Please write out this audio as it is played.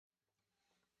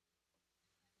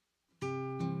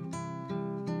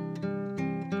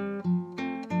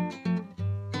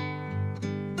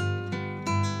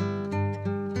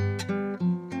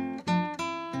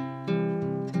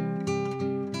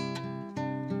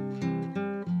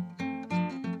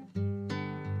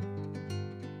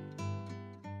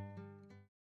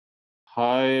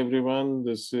Hi everyone,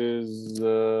 this is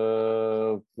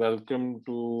welcome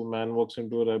to Man Walks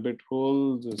into a Rabbit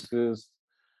Hole. This is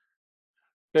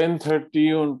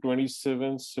 10:30 on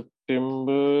 27th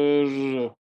September.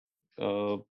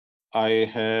 Uh, I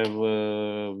have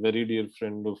a very dear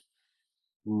friend of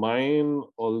mine,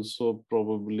 also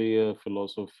probably a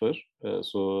philosopher.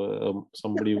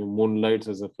 Somebody who moonlights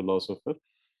as a philosopher.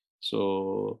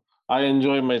 So I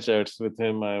enjoy my chats with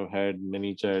him. I've had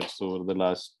many chats over the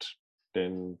last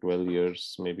 10, 12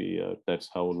 years, maybe. That's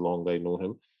how long I know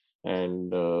him.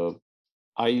 And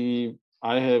I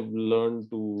I have learned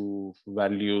to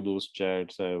value those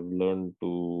chats. I have learned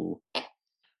to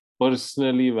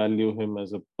personally value him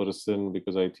as a person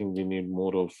because I think we need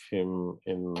more of him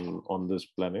in on this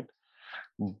planet.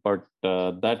 But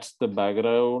that's the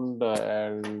background,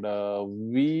 and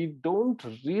we don't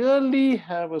really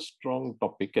have a strong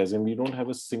topic, as in we don't have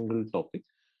a single topic.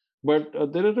 But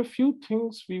there are a few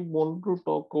things we want to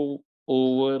talk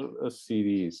over a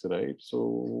series, right?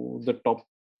 So the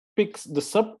topics, the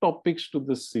subtopics to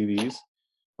this series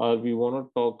we want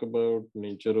to talk about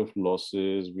nature of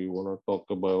losses. We want to talk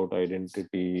about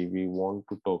identity. We want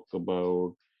to talk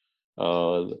about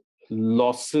uh,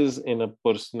 losses in a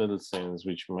personal sense,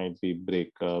 which might be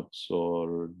breakups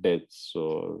or deaths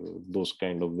or those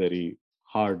kind of very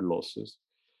hard losses.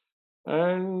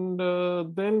 And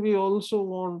then we also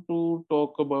want to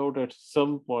talk about at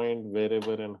some point,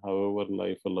 wherever and however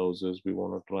life allows us, we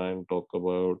want to try and talk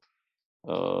about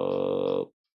uh,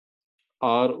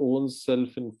 our own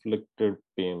self-inflicted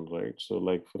pain, right? So,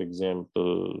 like for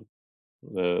example,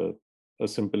 uh, a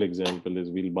simple example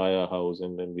is we'll buy a house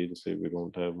and then we'll say we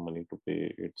don't have money to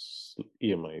pay its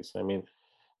EMIs. I mean,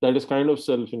 that is kind of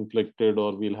self-inflicted.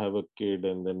 Or we'll have a kid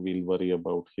and then we'll worry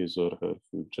about his or her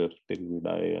future till we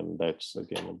die, and that's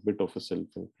again a bit of a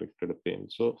self-inflicted pain.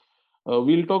 So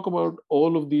we'll talk about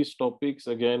all of these topics.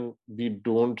 Again, we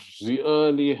don't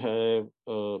really have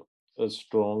a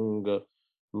strong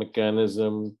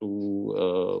mechanism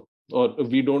to or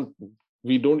we don't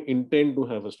intend to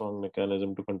have a strong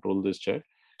mechanism to control this chat.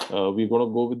 We're going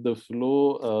to go with the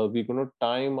flow. We're going to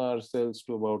time ourselves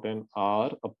to about an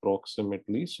hour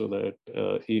approximately, so that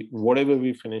whatever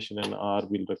we finish in an hour,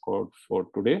 we'll record for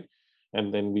today.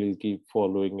 And then we'll keep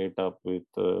following it up with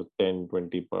 10,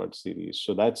 20 part series.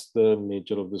 So that's the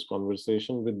nature of this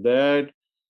conversation. With that,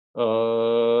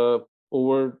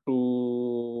 over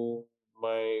to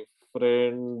my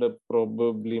friend,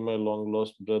 probably my long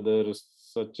lost brother,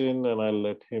 Sachin, and I'll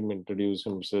let him introduce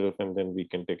himself and then we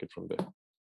can take it from there.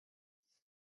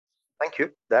 Thank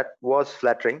you. That was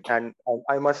flattering, and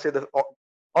I must say that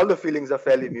all the feelings are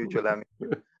fairly mutual. I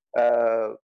mean, uh,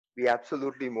 we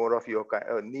absolutely more of your kind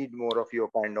need more of your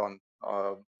kind on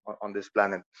this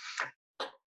planet.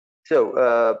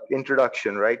 So,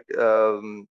 introduction, right?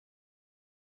 You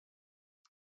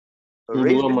do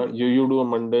Raised in you do a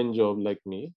mundane job like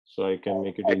me, so I can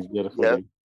make it I, easier for yeah,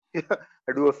 you.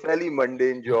 I do a fairly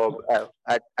mundane job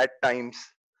at times.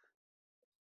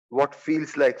 What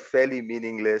feels like fairly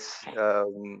meaningless,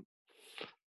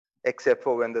 except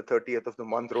for when the 30th of the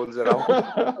month rolls around.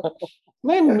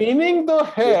 नहीं, meaning तो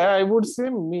है. I would say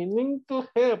meaning तो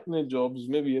है अपने jobs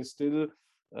में. We are still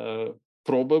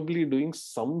probably doing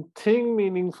something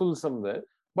meaningful somewhere,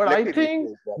 but I Let me think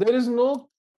rephrase that. there is no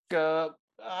uh,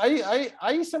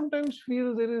 I sometimes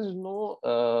feel there is no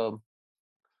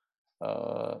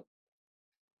uh,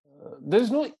 there is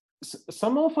no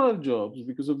some of our jobs,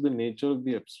 because of the nature of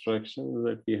the abstractions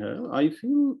that we have, I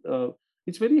feel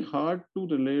it's very hard to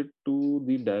relate to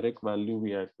the direct value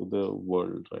we add to the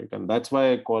world, right? And that's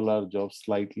why I call our job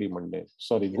slightly mundane.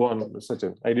 Sorry, Yeah, go on,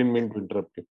 Sachin. I didn't mean to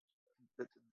interrupt you.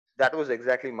 that was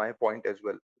exactly my point as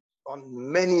well. On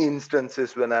many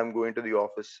instances, when I'm going to the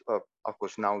office, of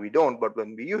course now we don't, but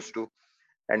when we used to,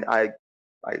 and I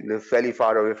live fairly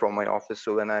far away from my office,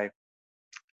 so when I'm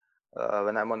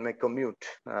on my commute,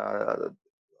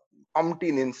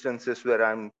 umpteen instances where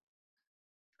I'm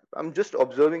just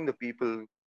observing the people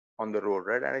on the road,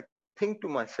 right? And I think to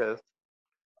myself,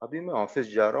 अभी मैं office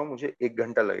जा रहा हूँ, मुझे 1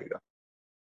 घंटा लगेगा.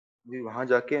 अभी वहां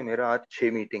जाके मेरा आज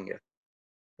 6 मीटिंग है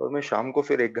और मैं शाम को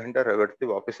फिर 1 घंटा रगड़ते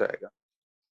वापस आएगा.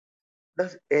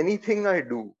 Does anything I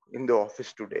do in the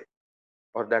office today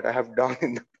or that I have done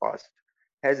in the past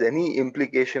has any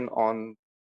implication on,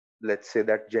 let's say,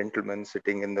 that gentleman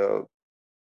sitting in the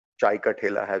chai ka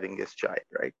thela having his chai,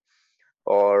 right?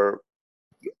 Or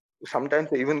sometimes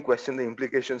I even question the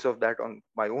implications of that on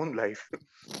my own life.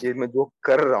 ये मैं जो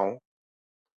कर रहा हूँ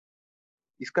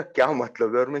इसका क्या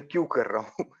मतलब है और मैं क्यों कर रहा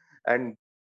हूँ? And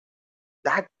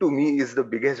that to me is the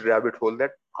biggest rabbit hole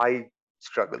that I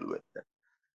struggle with.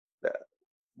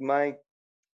 My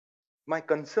my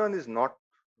concern is not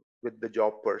with the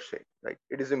job per se, right?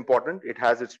 It is important, it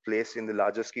has its place in the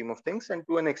larger scheme of things, and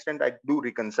to an extent I do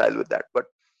reconcile with that, but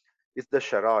it's the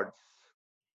charades,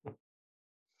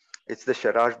 it's the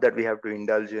charades that we have to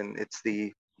indulge in, it's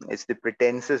the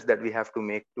pretenses that we have to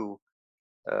make to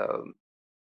um,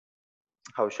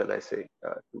 how shall I say,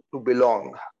 to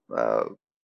belong, uh,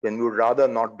 when we would rather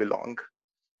not belong.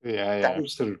 Yeah, that yeah,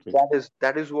 is absolutely.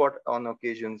 that is what on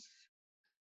occasions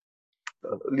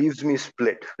leaves me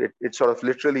split. It sort of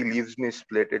literally leaves me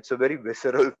split. It's a very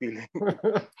visceral feeling.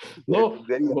 It's No,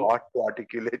 very no, hard to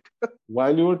articulate.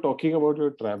 while you were talking about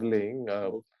your traveling,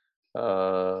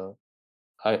 uh,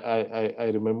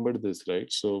 I remembered this,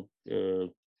 right? So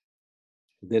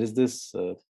there is this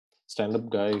stand-up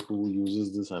guy who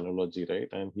uses this analogy, right?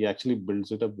 And he actually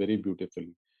builds it up very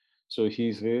beautifully. So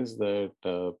he says that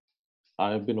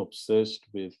I have been obsessed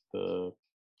with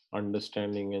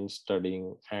understanding and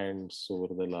studying ants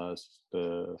over the last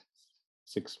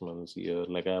 6 months, year.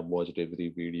 Like I have watched every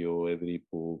video, every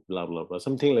poop, blah blah blah,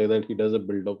 something like that. He does a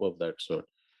build-up of that sort.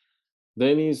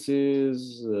 Then he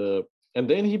says, and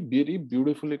then he very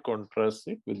beautifully contrasts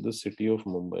it with the city of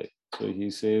Mumbai. So he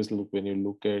says, look, when you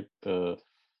look at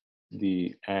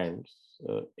the ants,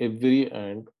 every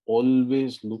ant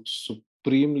always looks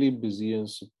supremely busy and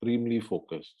supremely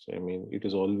focused. I mean, it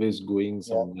is always going Yeah,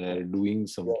 somewhere, doing yeah.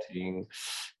 something.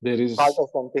 There Part is, of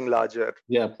something larger.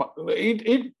 yeah,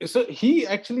 so he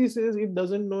actually says it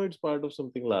doesn't know it's part of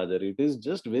something larger. It is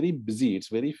just very busy, it's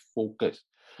very focused.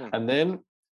 Hmm. And then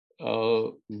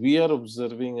we are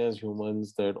observing as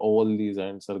humans that all these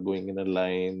ants are going in a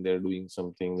line, they're doing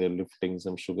something, they're lifting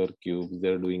some sugar cubes,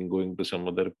 they're doing going to some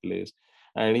other place.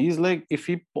 And he's like, if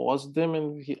he paused them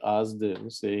and he asked them,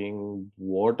 saying,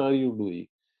 what are you doing?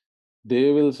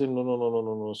 They will say, no, no, no, no,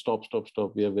 no, no, stop, stop,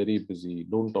 stop. We are very busy.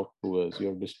 Don't talk to us.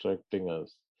 You're distracting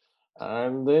us.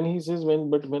 And then he says,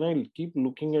 when I keep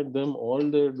looking at them, all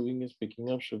they're doing is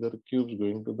picking up sugar cubes,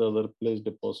 going to the other place,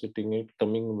 depositing it,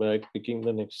 coming back, picking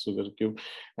the next sugar cube.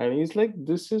 And he's like,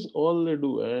 this is all they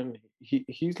do. And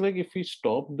he's like, if we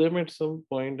stop them at some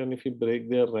point and if we break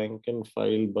their rank and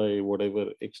file by whatever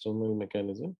external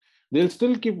mechanism, they'll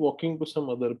still keep walking to some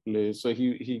other place. So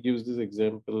he gives this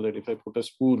example that if I put a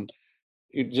spoon,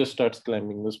 it just starts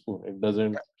climbing the spoon.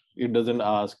 It doesn't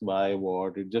ask why,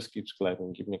 what. It just keeps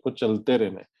climbing. कि मेरे को चलते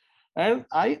रहना है. And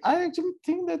I actually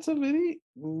think that's a very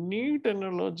neat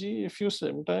analogy if you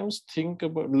sometimes think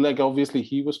about, like, obviously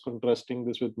he was contrasting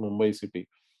this with Mumbai city,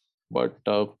 but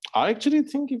I actually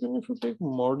think even if you take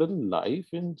modern life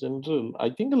in general, I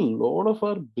think a lot of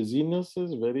our busyness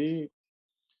is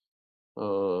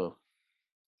uh,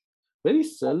 very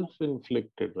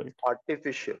self-inflicted, right?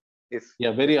 Artificial. If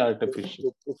Yeah, if very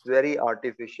artificial. it's very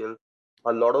artificial.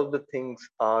 A lot of the things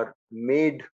are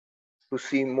made to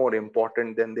seem more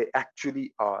important than they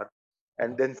actually are,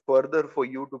 and then further for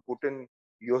you to put in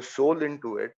your soul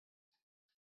into it,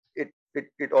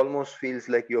 it almost feels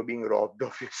like you're being robbed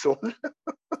of your soul.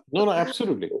 No, no,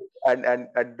 absolutely. And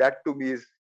that to me is,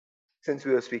 since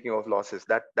we were speaking of losses,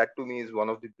 that to me is one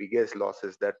of the biggest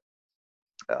losses that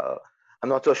uh, I'm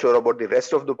not so sure about the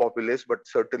rest of the populace, but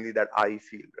certainly that I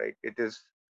feel, right? It is,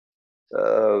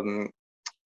 um,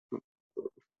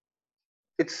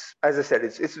 it's, as I said,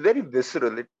 it's very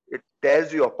visceral. It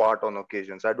tears you apart on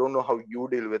occasions. I don't know how you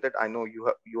deal with it. I know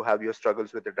you have your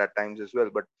struggles with it at times as well,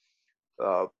 but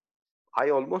uh, I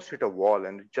almost hit a wall,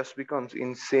 and it just becomes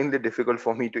insanely difficult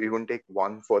for me to even take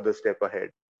one further step ahead.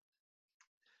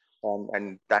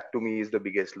 And that to me is the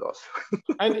biggest loss.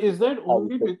 And is that I would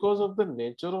only say. because of the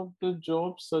nature of the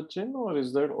job, Sachin, or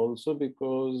is that also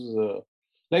because,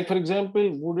 like, for example,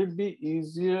 would it be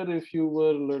easier if you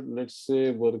were, let's say,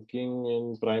 working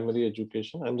in primary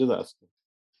education? I'm just asking.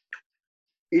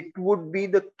 It would be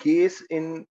the case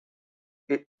in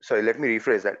it. Sorry, let me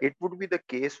rephrase that. It would be the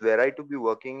case were I to be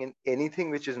working in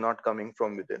anything which is not coming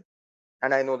from within.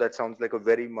 And I know that sounds like a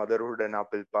very motherhood and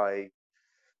apple pie,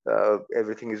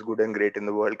 everything is good and great in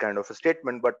the world kind of a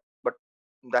statement, but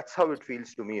that's how it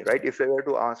feels to me, right? If they were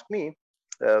to ask me,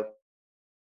 uh,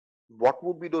 what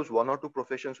would be those one or two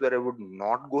professions where I would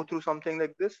not go through something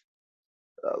like this,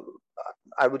 uh,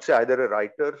 I would say either a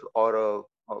writer or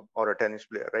a tennis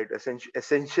player, right?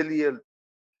 Essentially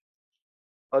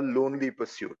a lonely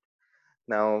pursuit.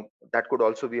 Now, that could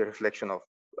also be a reflection of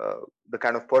the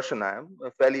kind of person I am,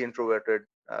 fairly introverted.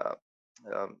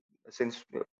 Um, since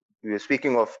we were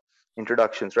speaking of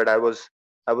introductions, right? I was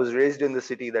raised in the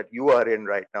city that you are in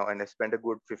right now, and I spent a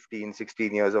good 15,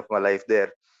 16 years of my life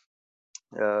there,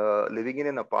 living in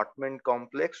an apartment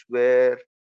complex where,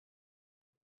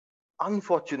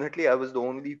 unfortunately, I was the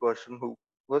only person who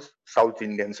was South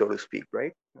Indian, so to speak,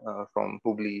 right? From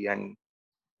Hubli, and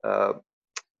uh,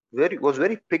 was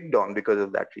very picked on because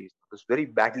of that reason. I was very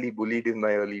badly bullied in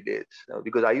my early days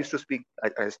because I used to speak.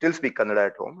 I still speak Kannada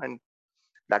at home, and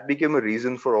that became a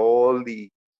reason for all the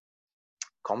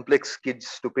complex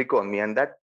kids to pick on me, and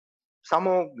that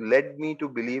somehow led me to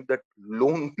believe that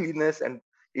loneliness and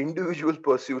individual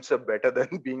pursuits are better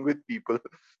than being with people,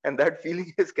 and that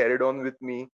feeling has carried on with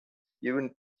me even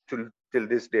till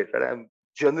this date. And I'm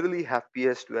generally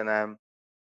happiest when I'm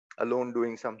alone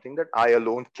doing something that I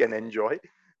alone can enjoy,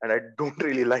 and I don't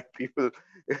really like people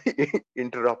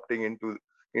interrupting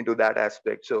into that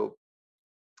aspect. So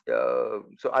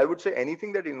I would say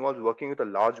anything that involves working with a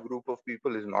large group of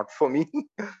people is not for me.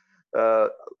 uh,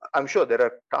 I'm sure there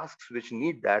are tasks which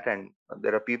need that, and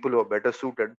there are people who are better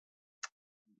suited.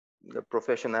 The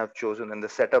profession I've chosen and the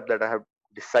setup that I have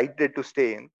decided to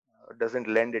stay in doesn't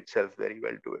lend itself very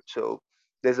well to it. So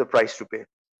there's a price to pay.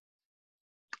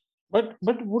 But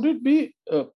would it be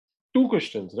two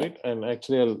questions, right? And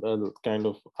actually, I'll kind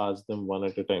of ask them one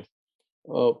at a time.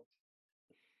 Uh,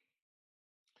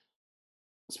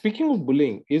 Speaking of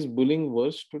bullying, is bullying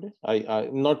worse today? I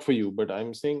not for you, but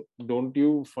I'm saying, don't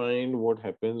you find what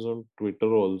happens on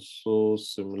Twitter also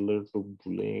similar to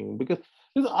bullying? Because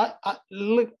I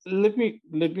like let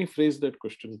me phrase that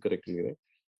question correctly, right?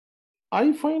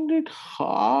 I find it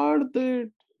hard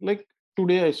that, like,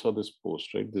 today I saw this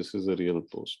post, right? This is a real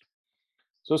post.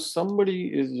 So somebody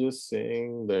is just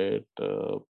saying that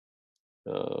uh,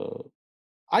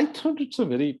 I thought it's a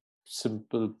very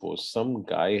simple post. Some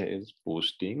guy is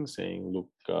posting saying, "Look,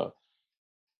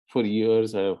 for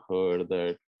years I have heard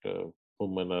that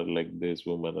women are like this,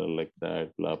 women are like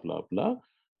that, blah blah blah.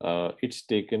 It's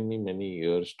taken me many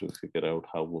years to figure out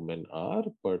how women are,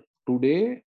 but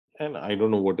today, and I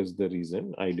don't know what is the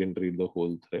reason. I didn't read the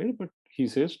whole thread, but he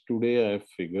says today I have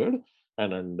figured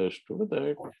and understood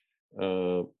that."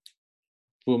 Uh,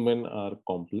 Women are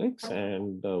complex,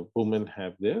 and women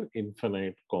have their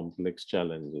infinite complex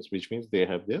challenges, which means they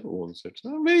have their own sets.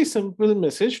 A very simple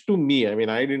message to me. I mean,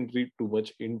 I didn't read too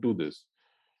much into this,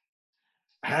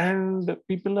 and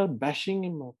people are bashing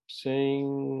him up,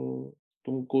 saying,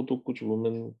 तुमको तो कुछ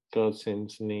women का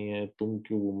sense नहीं है, तुम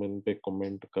क्यों women पे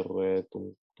comment कर रहे हैं,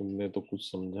 तुमने तो कुछ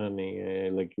समझा नहीं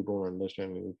है, like you don't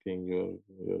understand anything,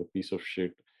 you're a piece of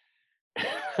shit.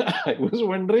 I was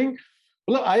wondering,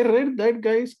 well, I read that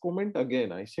guy's comment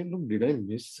again. I said, look, did I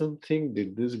miss something?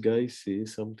 Did this guy say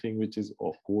something which is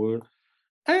awkward?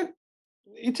 And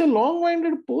it's a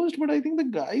long-winded post, but I think the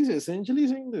guy is essentially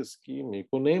saying this कि मेरे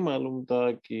को नहीं मालूम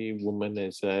था कि woman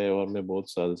ऐसा है, और मैं बहुत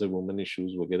साल से woman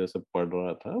issues वगैरह सब पढ़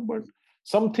रहा था, but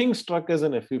something struck as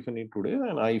an epiphany today,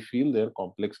 and I feel they're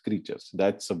complex creatures.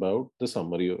 That's about the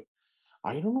summary.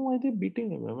 I don't know why they're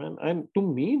beating him, man. And to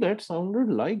me, that sounded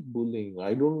like bullying.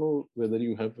 I don't know whether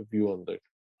you have a view on that.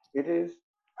 It is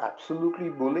absolutely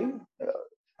bullying,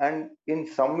 and in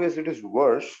some ways it is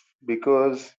worse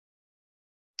because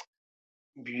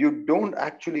you don't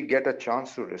actually get a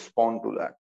chance to respond to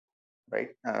that, right?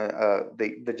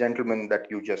 The gentleman that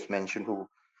you just mentioned who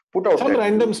put out Some that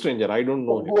random tweet, stranger. I don't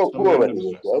know him. Some whoever random he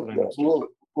is, stranger. Some right? Yeah, random stranger.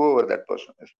 whoever that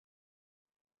person is,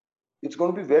 it's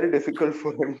going to be very difficult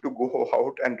for him to go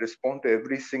out and respond to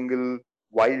every single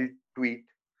wild tweet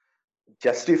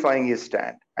justifying his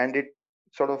stand, and it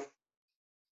sort of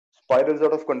spirals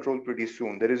out of control pretty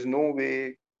soon. There is no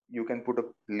way you can put a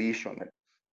leash on it.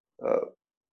 Uh,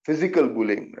 Physical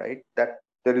bullying, right? That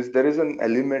there is an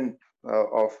element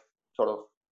of sort of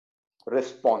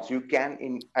response. You can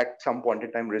in at some point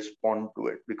in time respond to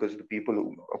it because the people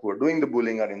who are doing the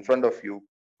bullying are in front of you,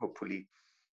 hopefully,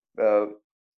 uh,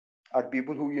 are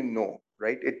people who you know,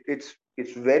 right? It's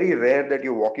very rare that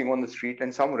you're walking on the street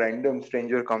and some random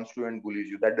stranger comes to you and bullies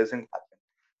you. That doesn't happen.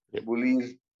 Yep.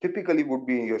 Bullies typically would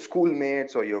be your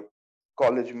schoolmates or your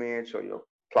college mates or your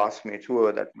classmates,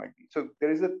 whoever that might be. So there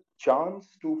is a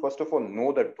chance to first of all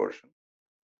know that person,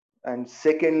 and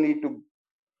secondly to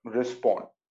respond.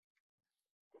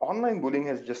 Online bullying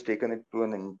has just taken it to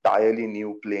an entirely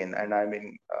new plane, and I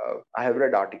mean, I have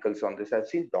read articles on this, I've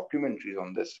seen documentaries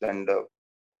on this, and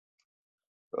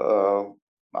uh,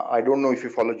 I don't know if you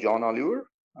follow John Oliver.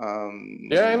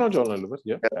 Yeah, I um, know John Oliver.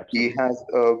 Yeah, he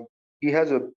absolutely.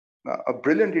 has a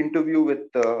brilliant interview with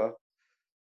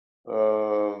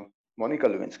Monica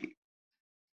Lewinsky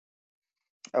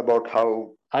about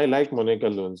how I like Monica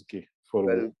Lewinsky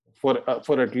well,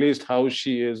 for at least how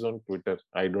she is on Twitter.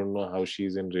 I don't know how she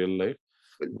is in real life,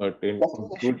 well, but in that's the way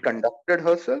she good. conducted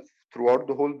herself throughout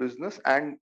the whole business,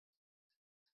 and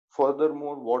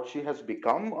furthermore what she has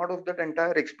become out of that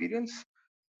entire experience.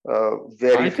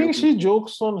 Very I few think people. she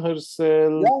jokes on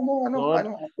herself. Yeah, no, I Not,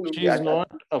 know, absolutely. she's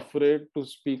not afraid to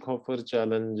speak of her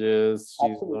challenges.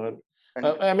 She's not. Absolutely. And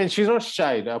I mean, she's not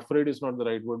shy. Afraid is not the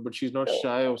right word, but she's not uh,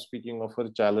 shy of speaking of her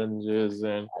challenges,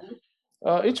 and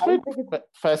it's I quite think it, I think,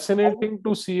 fascinating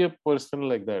to see a person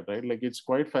like that, right? Like it's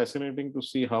quite fascinating to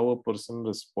see how a person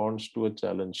responds to a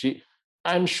challenge.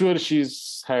 I'm sure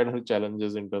she's had her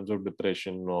challenges in terms of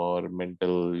depression or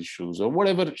mental issues or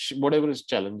whatever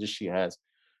challenges she has.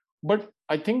 But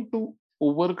I think to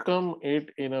overcome it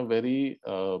in a very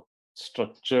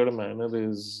structured manner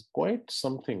is quite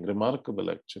something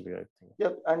remarkable, actually. I think. yeah,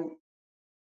 and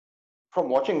from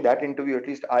watching that interview, at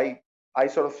least I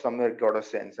sort of somewhere got a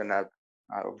sense, and I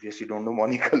obviously don't know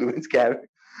Monica Lewinsky,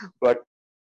 but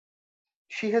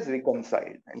she has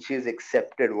reconciled and she has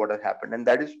accepted what has happened, and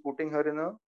that is putting her in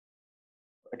a,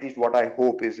 at least what I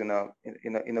hope is in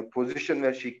a position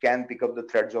where she can pick up the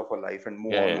threads of her life and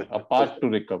move Yeah, on yeah. with A it. Because, path to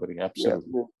recovery. yeah,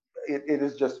 Absolutely. it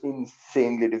is just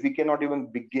insanely. We cannot even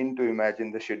begin to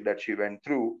imagine the shit that she went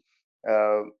through,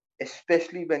 uh,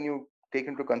 especially when you take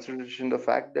into consideration the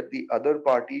fact that the other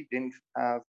party didn't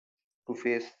have to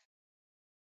face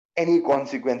any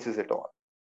consequences at all,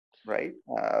 right?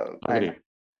 And Agreed.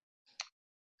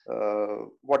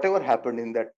 whatever happened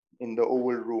in the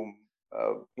Oval Room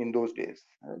in those days,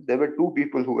 there were two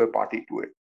people who were party to it,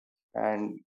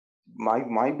 and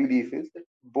my belief is that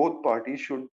both parties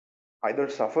should either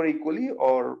suffer equally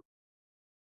or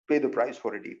pay the price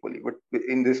for it equally. But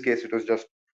in this case, it was just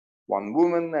one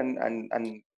woman,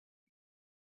 and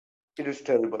it is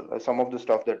terrible. Some of the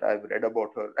stuff that I've read about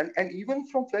her, and even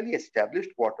from fairly established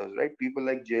quarters, right? People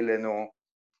like Jay Leno,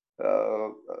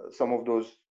 some of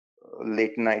those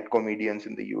late night comedians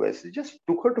in the US. They just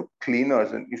took her to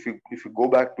cleaners, and if you go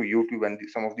back to YouTube and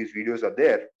some of these videos are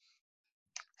there,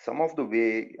 some of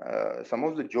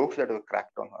the jokes that were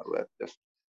cracked on her were just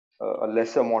a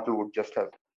lesser mortal would just have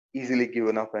easily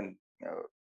given up and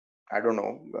I don't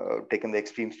know, taken the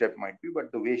extreme step might be,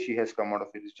 but the way she has come out of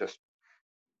it is just.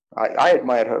 I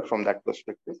admire her from that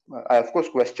perspective. I of course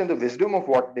question the wisdom of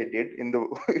what they did in the,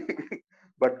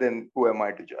 but then who am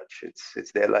I to judge?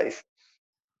 It's their life.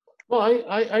 No,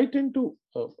 I tend to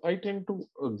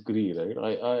agree, right?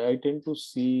 I tend to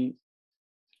see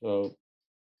uh,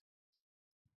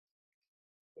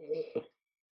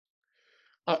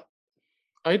 I,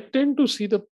 I tend to see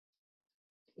the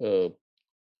uh,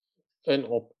 an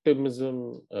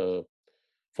optimism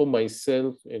for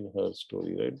myself in her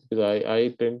story, right? Because I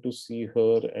tend to see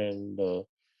her, and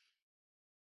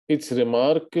it's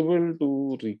remarkable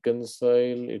to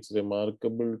reconcile. It's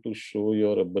remarkable to show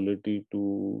your ability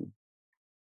to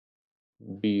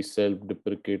be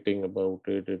self-deprecating about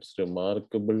it. It's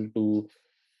remarkable to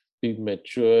be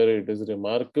mature. It is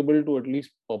remarkable to at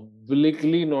least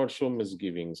publicly not show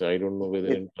misgivings. I don't know whether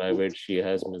It, in private she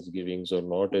has misgivings or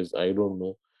not, is I don't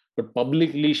know. But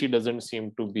publicly she doesn't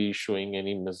seem to be showing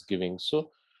any misgivings.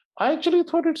 So I actually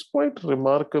thought it's quite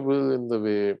remarkable in the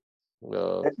way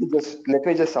let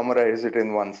me just summarize it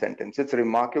in one sentence. It's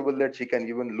remarkable that she can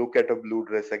even look at a blue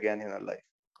dress again in her life.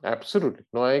 absolutely.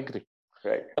 No, I agree.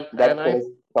 Right. That And sort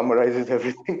of summarizes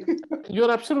everything.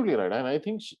 you're absolutely right. And I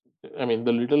think, I mean,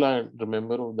 the little I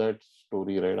remember of that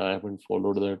story, right? I haven't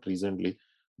followed that recently,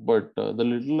 but the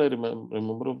little I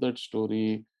remember of that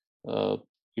story, uh,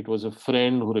 it was a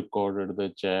friend who recorded the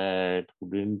chat, who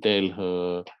didn't tell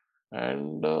her.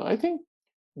 And I think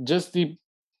just the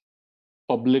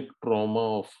public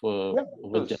trauma Yeah, of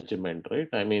it a was. judgment, right?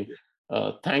 I mean,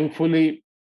 thankfully,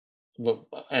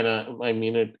 and I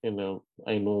mean it in a,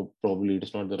 I know probably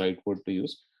it's not the right word to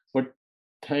use, but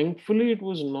thankfully it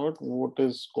was not what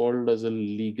is called as a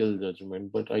legal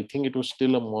judgment, but I think it was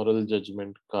still a moral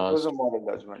judgment It was a cast moral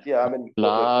judgment. Yeah, I a mean,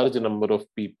 large number of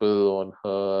people on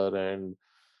her, and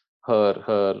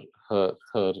her her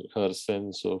her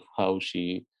sense of how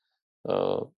she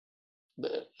uh,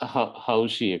 how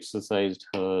she exercised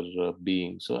her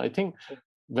being. So I think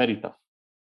very tough.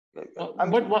 I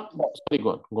But mean, what? Sorry,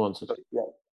 go on, sir. yeah,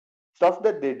 stuff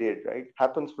that they did right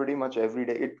happens pretty much every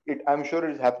day. I'm sure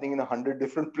it's happening in 100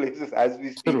 different places as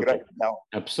we speak Absolutely, right now.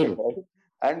 absolutely. Right?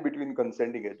 And between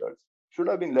consenting adults should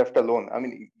have been left alone. I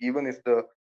mean, even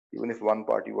if one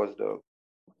party was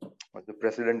the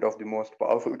president of the most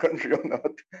powerful country on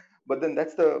earth, but then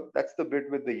that's the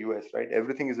bit with the US, right?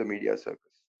 Everything is a media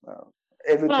circus. uh,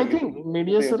 But I everything is a think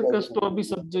media media circus. Circus तो Everything is a अभी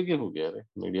media सब circus. जगह हो गया है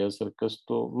media circus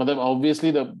तो मतलब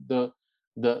obviously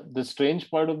the strange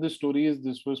part of the story is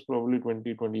this was probably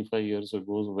 20-25 years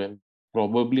ago when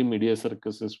probably media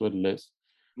circuses were less,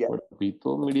 Yeah, but अभी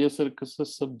तो media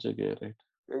circuses सब जगह है, right?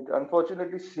 It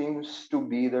unfortunately seems to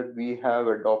be that we have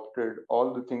adopted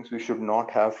all the things we should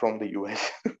not have from the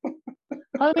US.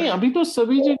 हाँ नहीं अभी तो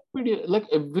सभी जगह like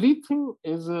everything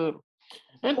is a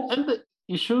and the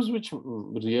issues which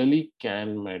really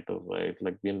can matter, right?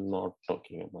 Like we're not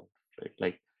talking about, right?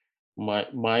 Like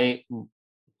my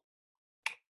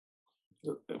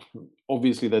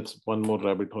obviously that's one more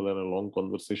rabbit hole and a long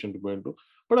conversation to go into,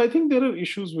 but I think there are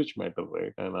issues which matter,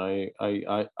 right? And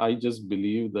I just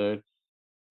believe that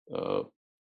uh,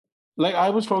 like I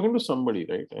was talking to somebody,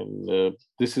 right? And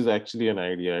this is actually an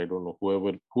idea. I don't know,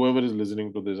 whoever is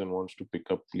listening to this and wants to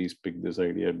pick up, please pick this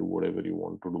idea, do whatever you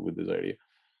want to do with this idea,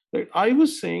 right? I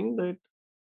was saying that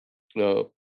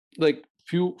like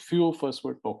few of us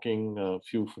were talking,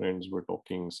 few friends were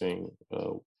talking, saying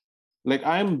like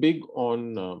I am big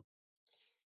on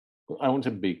I won't say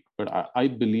big, but I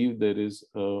believe there is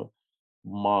a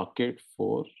market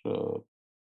for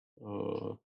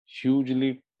uh,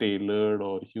 hugely tailored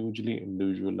or hugely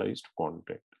individualized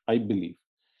content. I believe.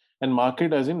 And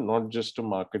market as in not just a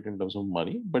market in terms of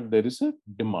money, but there is a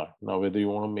demand. Now, whether you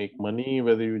want to make money,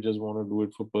 whether you just want to do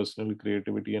it for personal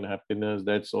creativity and happiness,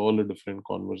 that's all a different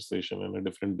conversation and a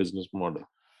different business model,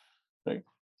 right?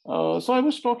 So I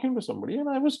was talking to somebody and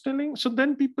I was telling, so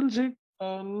then people said,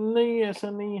 नहीं ऐसा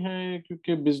नहीं है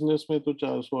क्योंकि business में तो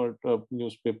 400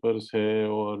 newspapers है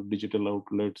और digital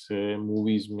outlets है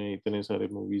मूवीज में इतने सारे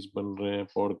मूवीज बन रहे हैं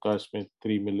पॉडकास्ट में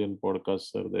 3 million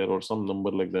podcasts are there or some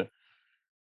number like that.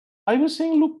 I was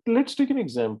saying, look, let's take an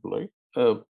example, right?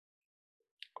 Uh,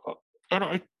 and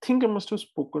I think I must have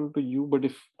spoken to you, but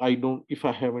if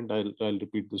I haven't, I'll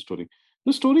repeat the story.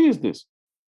 The story is this: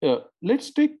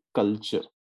 let's take culture,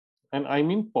 and I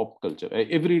mean pop culture,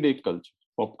 everyday culture.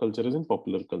 Pop culture is in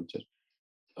popular culture.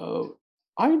 Uh,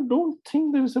 I don't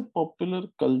think there is a popular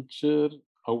culture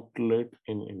outlet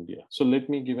in India. So let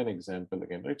me give an example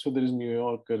again, right? So there is New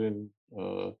Yorker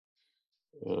uh,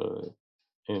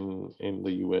 in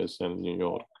the US and New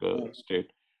York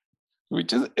state,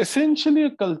 which is essentially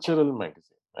a cultural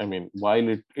magazine. I mean, while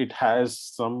it has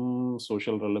some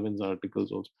social relevance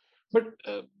articles also, but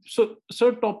so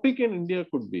a topic in India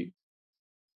could be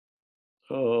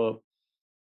uh,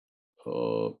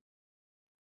 uh,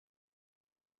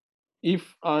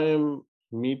 if I am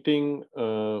meeting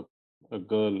a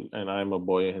girl and I'm a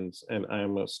boy, hence, and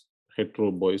I'm a hetero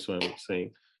boy, so I'm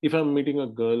saying if I'm meeting a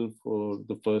girl for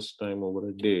the first time over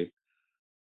a date,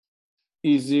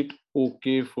 is it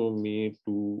okay for me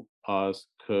to ask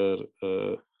her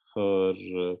her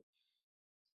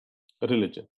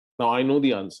religion? Now I know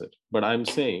the answer, but I'm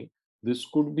saying this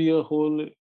could be a whole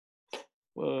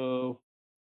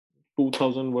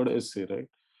 2000 word essay, right?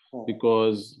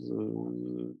 Because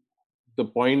the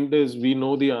point is we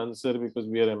know the answer because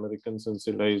we are American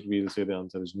sensitized, we'll say the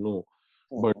answer is no.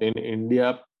 But in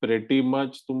India, pretty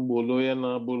much तुम बोलो या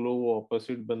ना बोलो वो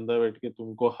opposite बंदा बैठ के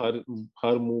तुमको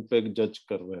हर मुंह पे जज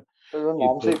कर रहा है तो कि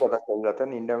नाम से तो ही पता चल जाता है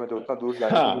ना, इंडिया में तो उतना दूर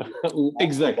जाने की हाँ भी नाम से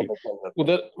एग्जैक्टली पता चल जाता है।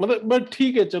 उधर मतलब बट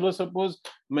ठीक है चलो सपोज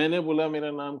मैंने बोला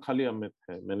मेरा नाम खाली अमित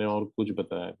है मैंने और कुछ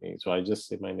बताया नहीं सो I just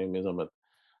say my name is Amit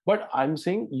but I'm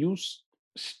saying you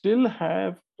still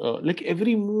have like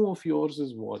every move of yours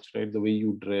is watched, right? The way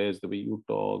you dress, the way you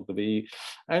talk, the way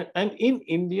and in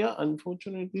India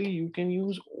unfortunately you can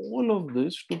use all of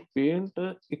this to paint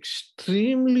a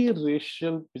extremely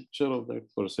racial picture of that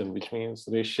person, which means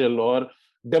racial or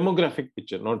demographic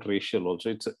picture, not racial also.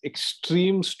 It's an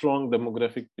extreme strong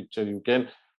demographic picture. You can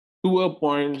to a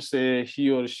point say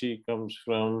he or she comes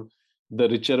from the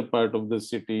richer part of the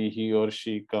city, he or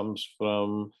she comes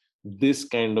from this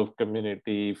kind of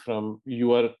community, from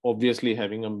you are obviously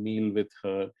having a meal with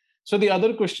her. So the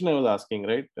other question I was asking,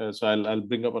 right? So I'll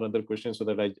bring up another question so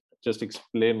that I just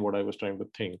explain what I was trying to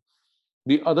think.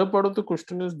 The other part of the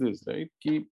question is this, right?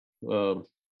 Uh,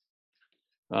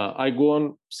 I go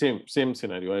on same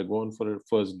scenario. I go on for a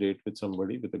first date with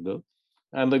somebody, with a girl,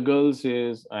 and the girl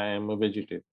says I am a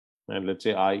vegetarian, and let's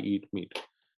say I eat meat.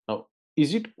 Now,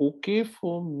 is it okay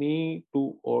for me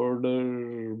to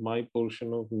order my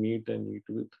portion of meat and eat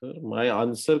with her? My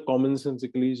answer,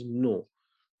 commonsensically, is no.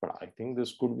 But I think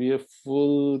this could be a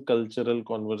full cultural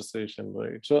conversation,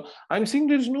 right? So I'm saying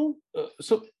there's no.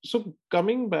 So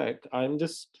coming back, I'm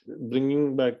just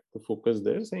bringing back the focus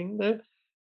there, saying that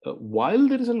while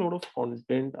there is a lot of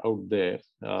content out there,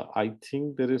 I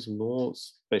think there is no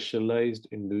specialized,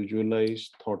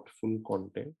 individualized, thoughtful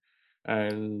content.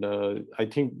 And I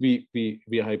think we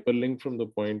hyperlink from the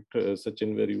point,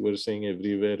 Sachin, where you were saying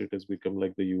everywhere it has become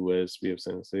like the US. We have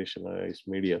sensationalized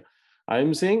media.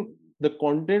 I'm saying the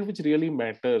content which really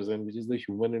matters and which is the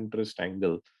human interest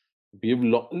angle. the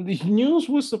news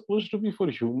was supposed to be for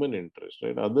human interest,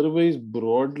 right? Otherwise,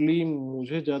 broadly,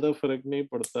 मुझे ज़्यादा फर्क नहीं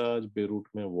पड़ता आज Beirut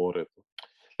में war है तो.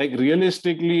 Like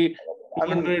realistically,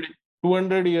 I mean,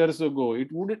 200 years ago,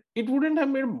 it wouldn't have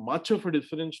made much of a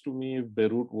difference to me if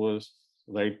Beirut was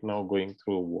right now going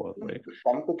through a war, right?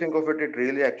 come to think of it, it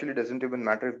really actually doesn't even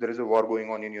matter if there is a war going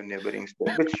on in your neighboring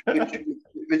state,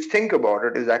 which think about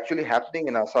it is actually happening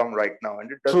in Assam right now,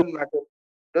 and it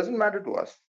doesn't matter to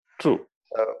us. True.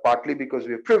 Partly because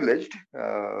we're privileged,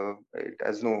 it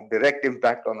has no direct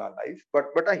impact on our life.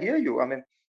 But I hear you. I mean,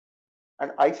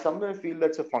 and I somewhere feel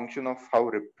that's a function of how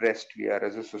repressed we are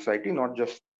as a society, not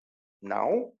just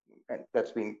now, and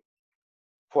that's been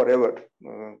forever.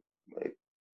 It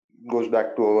goes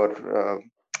back to our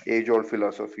age-old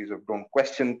philosophies of don't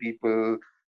question people,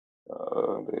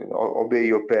 obey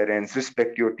your parents,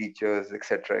 respect your teachers,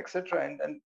 etc., etc.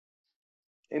 And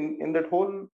in that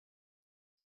whole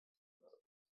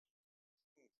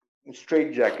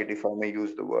straitjacket, if I may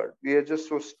use the word, we are just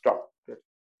so stuck that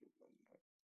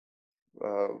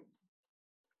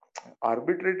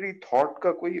arbitrary thought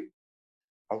का कोई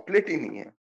outlet ही नहीं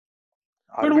है.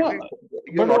 Arbitrary,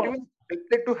 you're not even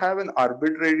expected to have an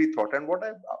arbitrary thought.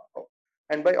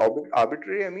 And by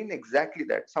arbitrary, I mean exactly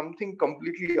that. Something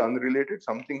completely unrelated,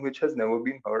 something which has never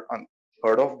been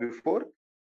heard of before,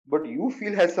 but you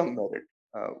feel has some merit.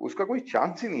 उसका कोई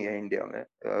chance ही नहीं है India में,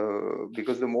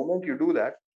 because the moment you do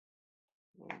that,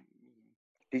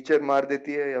 teacher मार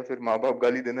देती है या फिर माँ बाप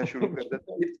गाली देना शुरू कर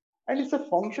देते हैं. And it's a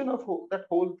function of that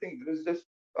whole thing. There is just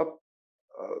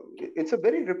it's a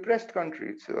very repressed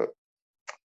country.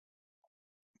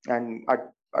 And I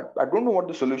don't know what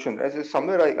the solution is.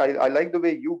 Somewhere I like the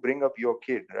way you bring up your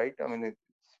kid, right? I mean,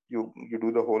 you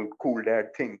do the whole cool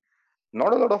dad thing.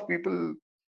 Not a lot of people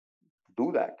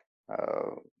do that.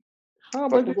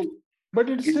 But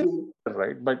it's still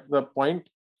right. But the point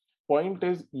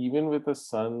is, even with a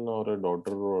son or a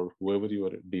daughter or whoever you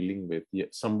are dealing with,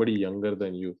 somebody younger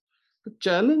than you, the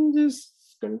challenge is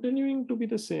continuing to be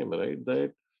the same, right?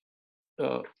 That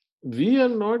we are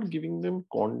not giving them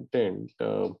content,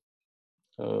 or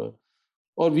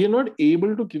we are not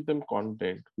able to give them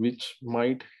content which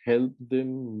might help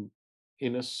them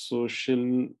in a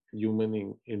social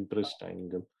human interest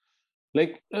angle.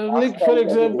 Like for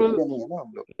example,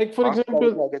 and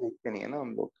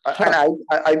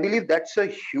I believe that's a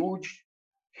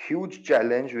huge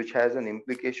challenge which has an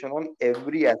implication on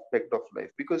every aspect of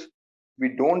life, because we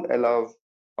don't allow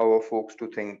our folks to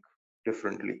think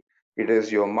differently. It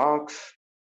is your marks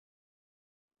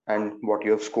and what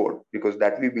you have scored, because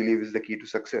that we believe is the key to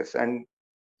success. And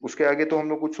उसके आगे तो हम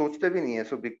लोग कुछ सोचते भी नहीं है.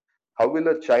 So how will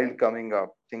a child coming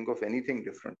up think of anything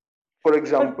different? For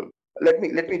example, let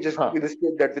me just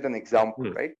illustrate that with an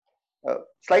example, right?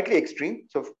 Slightly extreme,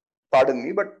 so pardon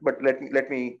me, but let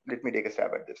me take a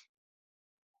stab at this.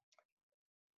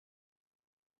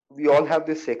 We all have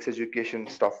this sex education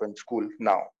stuff in school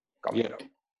now coming up,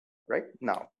 right?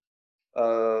 Now,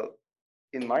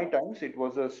 in my times, it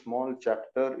was a small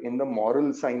chapter in the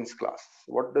moral science class.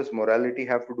 What does morality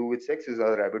have to do with sex is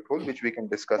a rabbit hole which we can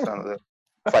discuss another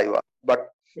 5 hours. But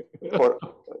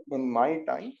in my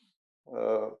time,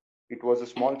 it was a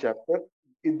small chapter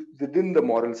within the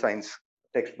moral science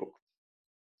textbook.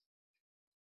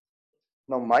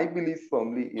 Now, my belief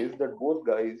firmly is that both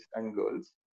guys and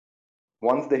girls,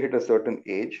 once they hit a certain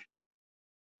age,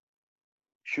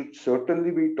 should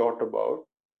certainly be taught about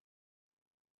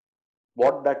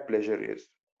what that pleasure is,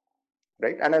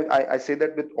 right? And I say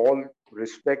that with all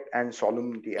respect and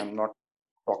solemnity. I'm not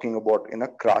talking about in a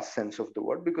crass sense of the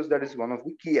word, because that is one of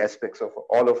the key aspects of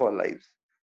all of our lives.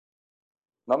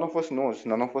 None of us knows,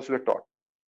 none of us were taught.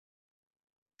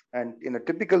 And in a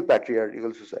typical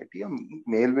patriarchal society, a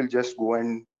male will just go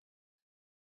and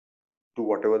do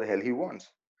whatever the hell he wants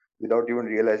without even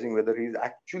realizing whether he's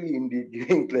actually indeed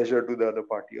giving pleasure to the other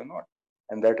party or not.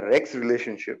 And that wrecks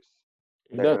relationships,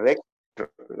 that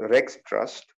wrecks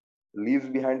trust, leaves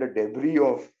behind a debris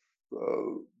of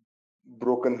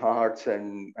broken hearts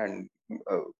and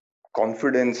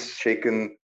confidence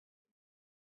shaken.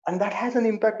 And that has an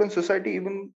impact on society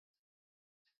even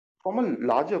from a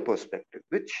larger perspective,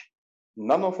 which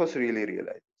none of us really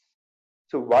realize.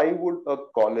 So why would a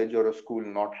college or a school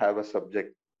not have a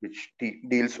subject which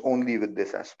deals only with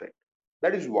this aspect?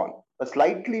 That is one. A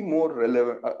slightly more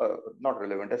relevant, not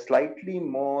relevant, a slightly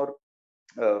more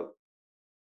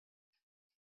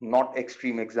not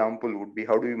extreme example would be,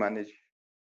 how do you manage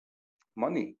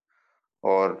money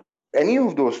or any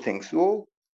of those things? So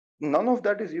none of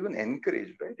that is even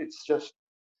encouraged, right? It's just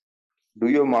do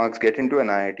your marks, get into an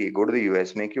IIT, go to the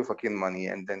US, make your fucking money,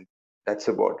 and then That's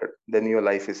about it. Then your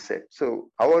life is set. So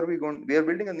how are we going? We are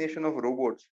building a nation of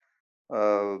robots.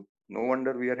 No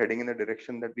wonder we are heading in the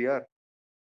direction that we are.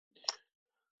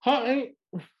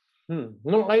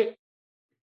 No,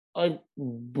 I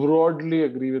broadly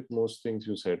agree with most things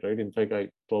you said, right? In fact, I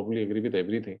probably agree with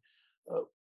everything. Uh,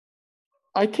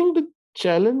 I think the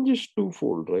challenge is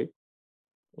twofold, right?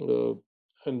 Uh,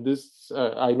 and this,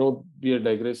 I know we are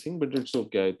digressing, but it's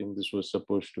okay. I think this was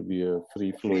supposed to be a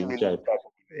free flowing Freewheeling chat,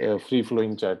 strategy. free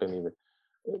flowing chat anyway.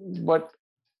 But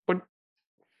but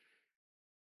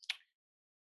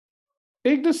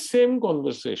take the same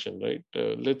conversation, right?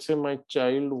 Let's say my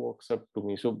child walks up to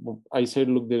me. So I said,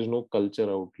 look, there's no culture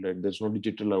outlet, there's no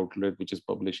digital outlet which is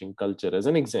publishing culture, as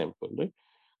an example, right?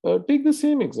 Take the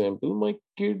same example. My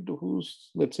kid,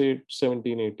 who's, let's say,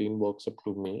 17, 18, walks up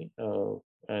to me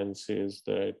and says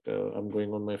that I'm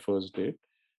going on my first date.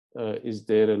 Is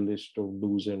there a list of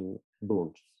do's and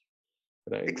don'ts,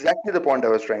 right? Exactly the point I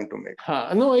was trying to make.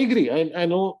 No, I agree. I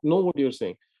know what you're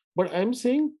saying. But I'm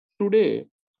saying today,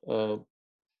 uh,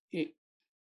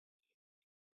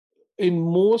 in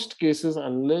most cases,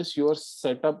 unless you're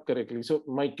set up correctly, so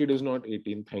my kid is not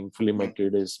 18, thankfully my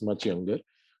kid is much younger,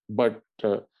 but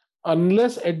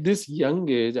unless at this young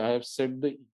age I have set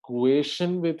the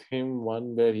equation with him,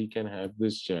 one where he can have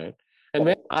this chat and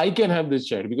where I can have this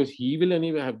chat, because he will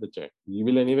anyway have the chat, he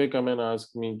will anyway come and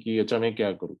ask me ki acha main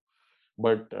kya karu.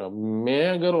 But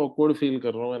मैं अगर awkward feel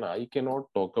कर रहा हूँ and I cannot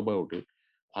talk about it,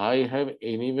 I have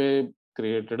anyway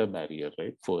created a barrier,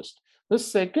 right? First. The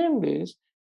second is,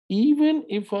 even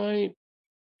if I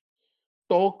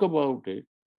talk about it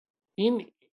in,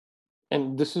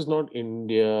 and this is not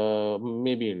India,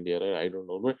 maybe India, right? I don't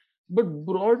know, but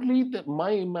broadly,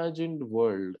 my imagined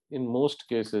world in most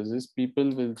cases is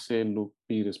people will say, look,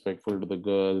 be respectful to the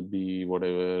girl, be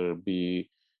whatever, be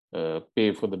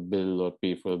pay for the bill or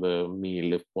pay for the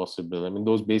meal if possible. I mean,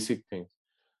 those basic things.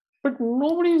 But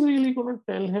nobody is really going to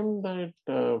tell him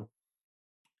that.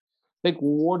 Like,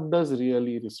 what does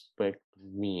really respect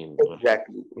mean, right?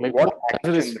 Exactly. Like, What what does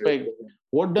action respect,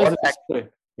 what does what action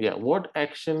respect, yeah, what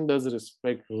action does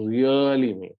respect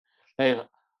really mean? like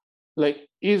like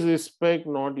is respect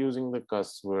not using the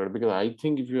cuss word? Because I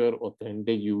think if you are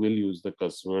authentic, you will use the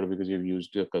cuss word because you've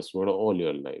used your cuss word all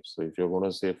your life. So if you're going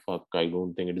to say fuck, I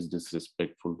don't think it is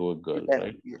disrespectful to a girl,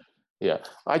 right? yeah. Yeah,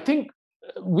 I think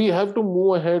we have to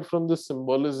move ahead from the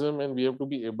symbolism, and we have to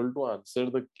be able to answer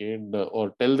the kid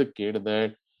or tell the kid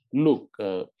that, look,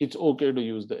 it's okay to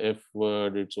use the F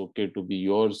word, it's okay to be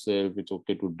yourself, it's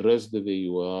okay to dress the way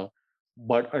you are,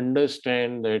 but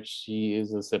understand that she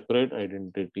is a separate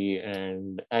identity.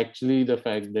 And actually, the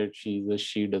fact that she's a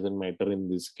she doesn't matter in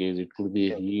this case. It could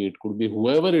be a he, it could be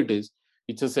whoever it is.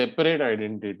 It's a separate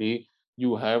identity.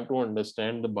 You have to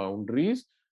understand the boundaries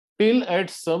till at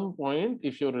some point,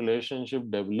 if your relationship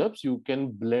develops, you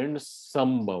can blend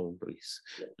some boundaries,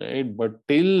 right? But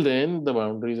till then, the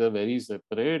boundaries are very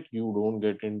separate. You don't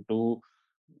get into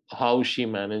how she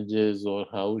manages or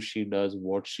how she does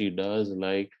what she does.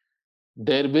 Like,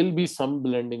 there will be some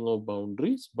blending of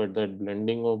boundaries, but that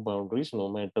blending of boundaries, no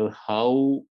matter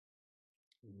how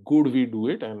good we do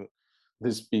it, and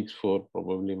this speaks for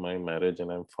probably my marriage,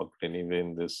 and I'm fucked anyway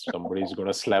in this. Somebody's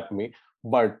gonna slap me,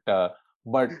 but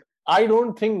I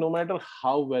don't think, no matter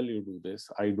how well you do this,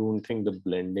 I don't think the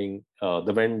blending,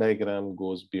 the Venn diagram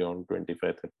goes beyond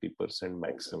 25-30%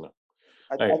 maximum,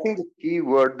 I right? think the key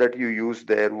word that you used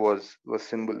there was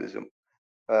symbolism.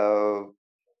 Uh,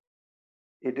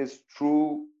 it is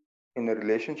true in a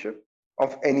relationship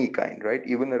of any kind, right?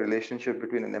 Even a relationship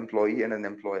between an employee and an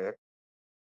employer,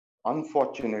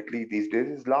 unfortunately, these days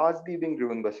is largely being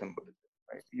driven by symbolism,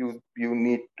 right?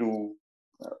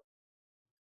 Uh,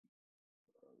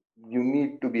 you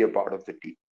need to be a part of the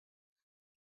team.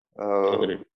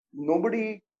 Agreed.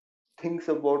 Nobody thinks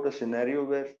about a scenario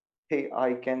where, hey,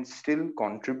 I can still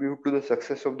contribute to the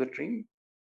success of the team,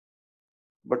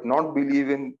 but not believe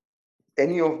in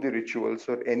any of the rituals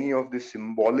or any of the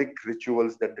symbolic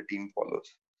rituals that the team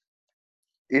follows.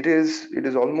 It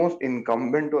is almost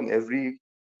incumbent on every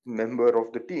member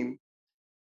of the team.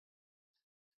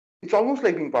 It's almost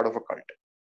like being part of a cult.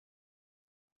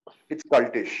 It's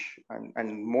cultish,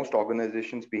 and most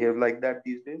organizations behave like that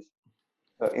these days.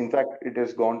 In fact, it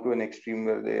has gone to an extreme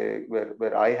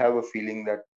where I have a feeling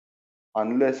that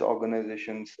unless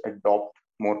organizations adopt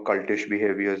more cultish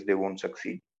behaviors, they won't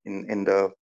succeed in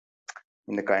the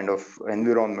kind of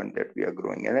environment that we are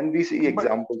growing. And then we see but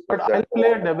examples of but that. I'll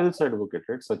play a devil's advocate,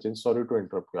 right, Sachin? Sorry to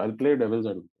interrupt you. I'll play a devil's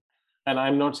advocate. And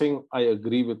I'm not saying I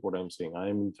agree with what I'm saying.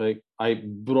 I'm, in fact, I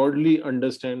broadly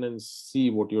understand and see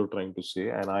what you're trying to say,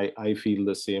 and I feel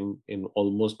the same in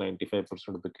almost 95%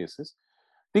 of the cases.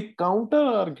 The counter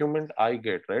argument I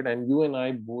get, right? And you and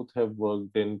I both have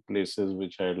worked in places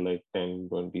which had like 10,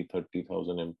 20,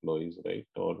 30,000 employees, right?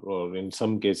 Or in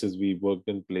some cases, we worked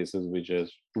in places which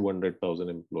has 200,000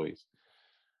 employees.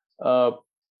 Uh,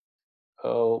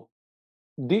 uh,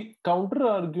 the counter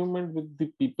argument with the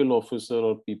people officer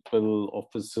or people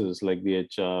officers like the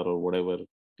HR or whatever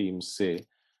teams say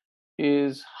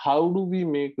is, how do we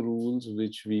make rules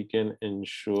which we can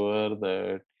ensure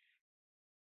that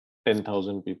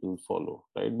 10,000 people follow,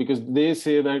 right? Because they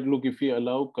say that, look, if you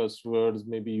allow cuss words,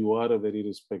 maybe you are a very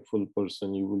respectful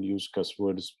person, you will use cuss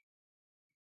words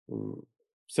mm,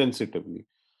 sensitively.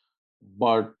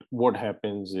 But what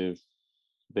happens if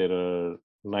there are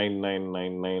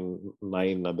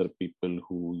 9999 other people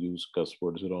who use cuss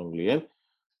words wrongly? And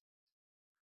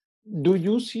do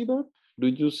you see that? Do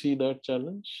you see that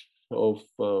challenge of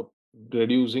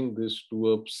reducing this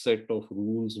to a set of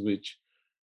rules which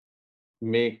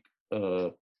make uh,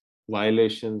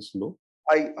 violations low?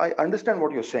 I understand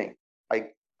what you're saying. I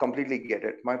completely get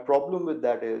it. My problem with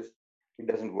that is it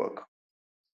doesn't work.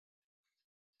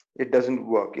 It doesn't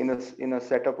work in a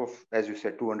setup of, as you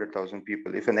said, 200,000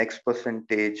 people. If an X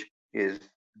percentage is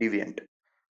deviant,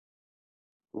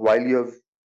 while you have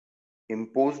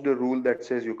imposed a rule that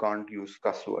says you can't use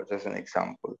cuss words, as an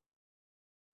example,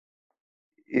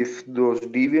 if those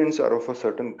deviants are of a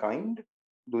certain kind,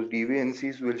 those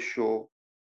deviancies will show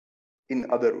in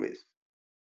other ways.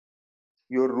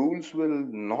 Your rules will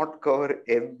not cover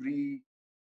every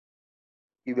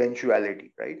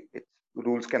eventuality, right?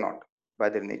 Rules cannot by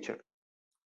their nature.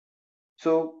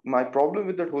 So my problem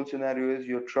with that whole scenario is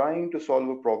you're trying to solve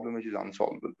a problem which is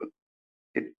unsolvable.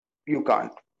 It you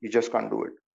can't. You just can't do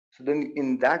it. So then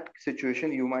in that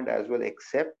situation, you might as well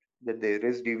accept that there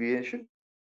is deviation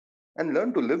and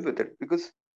learn to live with it,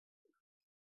 because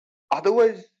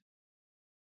otherwise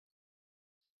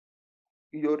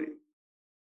you're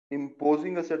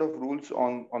imposing a set of rules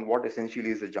on what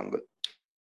essentially is a jungle.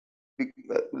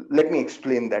 Let me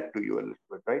explain that to you a little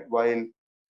bit, right? While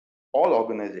all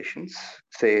organizations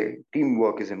say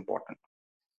teamwork is important,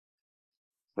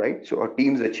 right? So a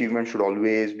team's achievement should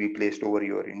always be placed over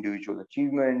your individual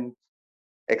achievements,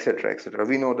 etc., etc.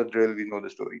 We know the drill, we know the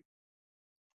story.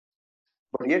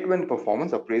 But yet, when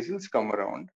performance appraisals come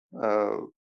around,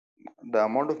 the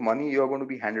amount of money you are going to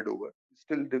be handed over is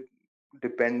still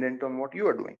dependent on what you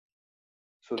are doing.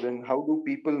 So then, how do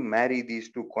people marry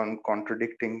these two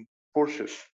contradicting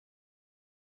forces?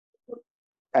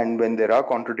 And when there are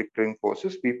contradicting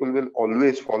forces, people will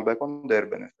always fall back on their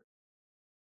benefit,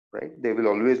 right? They will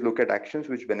always look at actions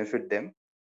which benefit them.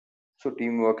 So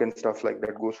teamwork and stuff like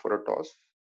that goes for a toss.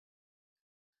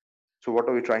 So what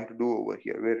are we trying to do over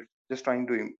here? We're just trying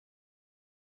to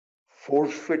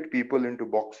force fit people into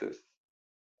boxes.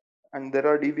 And there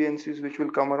are deviancies which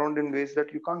will come around in ways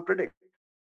that you can't predict.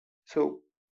 So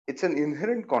it's an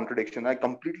inherent contradiction. I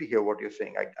completely hear what you're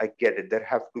saying. I get it. There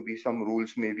have to be some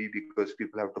rules, maybe because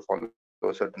people have to follow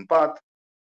a certain path,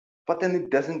 but then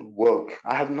it doesn't work.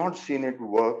 I have not seen it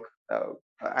work,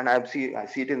 and I see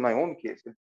it in my own case.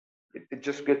 It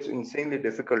just gets insanely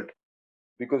difficult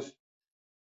because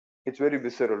it's very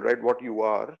visceral, right? What you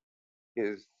are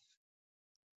is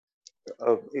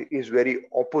is very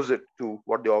opposite to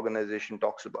what the organization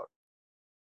talks about.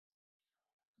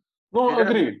 No, Did I?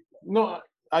 agreed. No,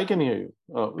 I can hear you.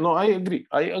 No, I agree.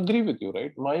 I agree with you,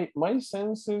 right? My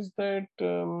sense is that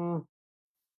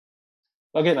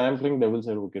again, I am playing devil's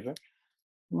advocate, right?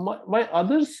 My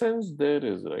other sense there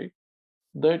is, right,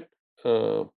 that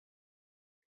uh,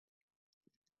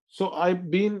 so I've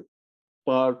been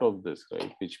part of this,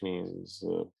 right, which means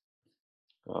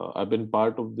I've been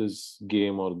part of this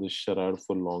game or this charade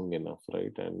for long enough,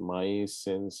 right? And my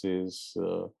sense is,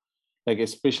 like,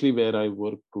 especially where I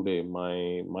work today,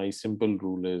 my simple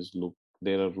rule is, look,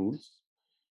 there are rules,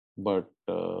 but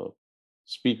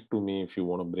speak to me if you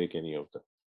want to break any of them,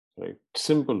 right?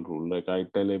 Simple rule. Like, I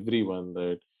tell everyone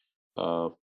that uh,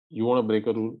 you want to break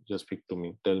a rule, just speak to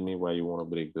me, tell me why you want to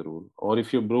break the rule, or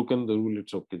if you've broken the rule,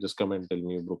 it's okay, just come and tell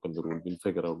me you've broken the rule, we'll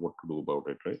figure out what to do about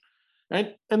it, right?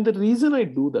 And the reason I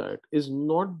do that is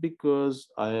not because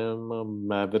I am a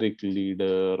maverick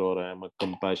leader or I am a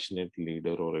compassionate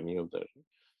leader or any of that.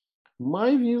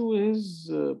 My view is,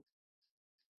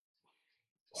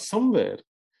 somewhere,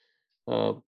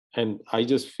 uh, and I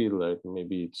just feel that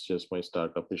maybe it's just my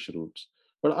startupish roots,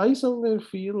 but I somewhere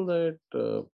feel that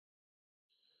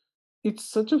it's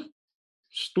such a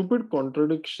stupid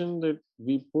contradiction that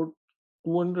we put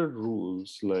 200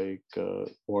 rules, like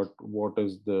what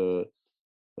is the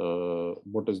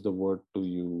word to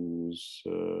use,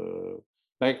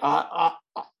 like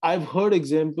I've heard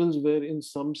examples where in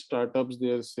some startups they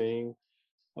are saying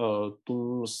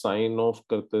तुम sign of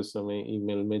करते समय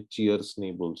email में cheers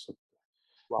नहीं बोल सकते,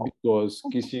 Wow. Because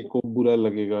किसी को बुरा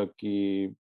लगेगा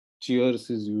कि cheers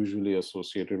is usually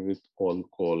associated with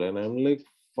alcohol, and I'm like,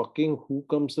 fucking who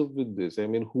comes up with this? I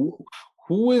mean,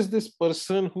 who is this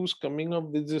person who's coming up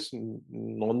with this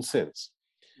nonsense,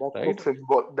 right?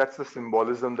 That's the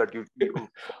symbolism that we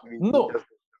No. just.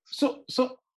 So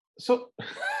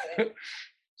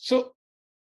so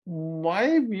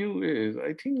my view is,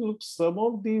 I think, look, some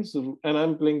of these and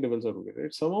I'm playing devil's advocate,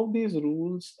 right? Some of these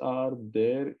rules are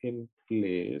there in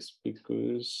place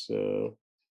because uh,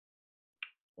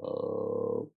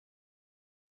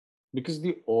 because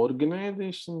the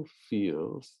organization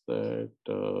feels that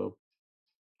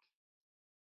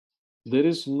there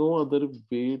is no other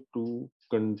way to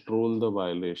control the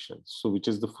violations. So, which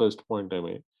is the first point I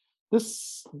made. The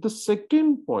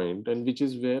second point, and which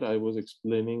is where I was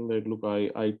explaining that, look,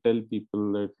 I tell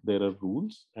people that there are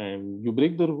rules and you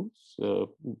break the rules.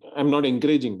 I'm not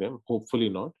encouraging them, hopefully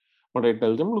not. But I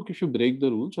tell them, look, if you break the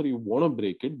rules or you want to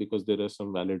break it because there are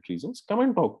some valid reasons, come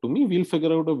and talk to me. We'll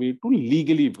figure out a way to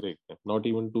legally break them, not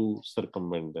even to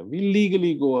circumvent them. We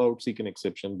legally go out, seek an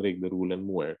exception, break the rule, and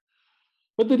move ahead.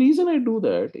 But the reason I do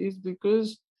that is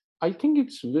because I think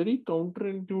it's very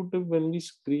counterintuitive when we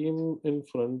scream in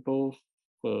front of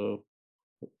uh,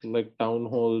 like town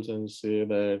halls and say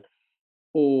that,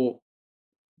 oh,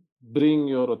 bring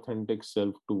your authentic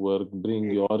self to work, bring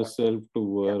yourself to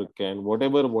Yeah. work, and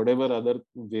whatever other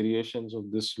variations of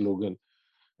this slogan.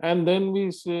 And then we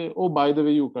say, oh, by the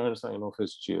way, you can't sign off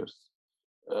as cheers.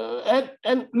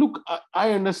 And look,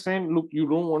 I understand. Look, you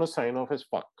don't want to sign off as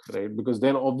fuck, right? Because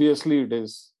then obviously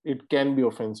it can be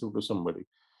offensive to somebody.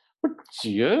 But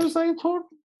cheers, I thought,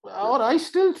 or I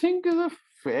still think, is a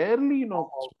fairly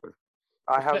innocuous word.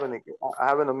 I have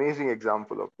an amazing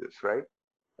example of this, right?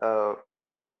 Uh,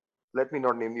 Let me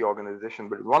not name the organization,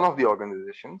 but one of the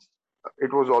organizations,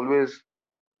 it was always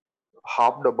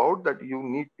harped about that you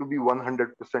need to be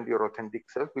 100% your authentic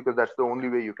self because that's the only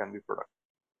way you can be productive.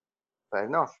 Fair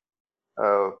enough.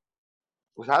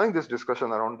 Was having this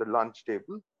discussion around the lunch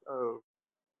table,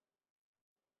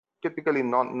 typically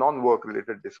non-work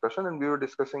related discussion, and we were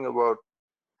discussing about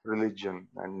religion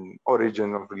and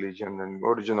origin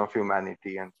of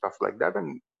humanity and stuff like that.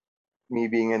 And me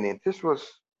being an atheist was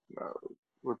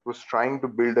trying to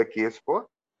build a case for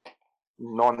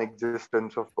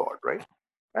non-existence of God, right?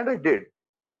 And I did.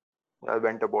 I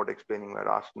went about explaining my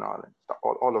rationale and stuff,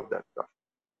 all of that stuff.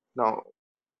 Now,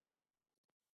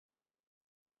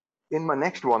 in my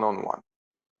next one-on-one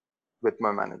with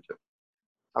my manager,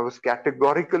 I was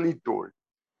categorically told,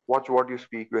 watch what you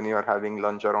speak when you are having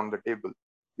lunch around the table.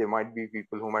 There might be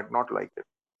people who might not like it.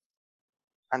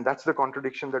 And that's the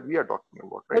contradiction that we are talking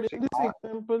about, right? But in this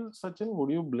example, Sachin,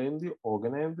 would you blame the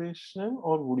organization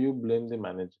or would you blame the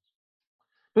manager?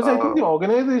 Because I think the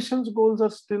organization's goals are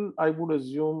still, I would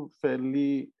assume,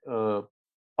 fairly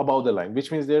above the line, which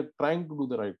means they're trying to do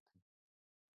the right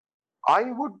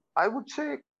thing. I would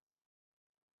say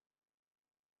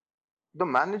the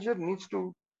manager needs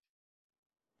to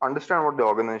understand what the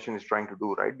organization is trying to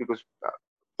do, right? Because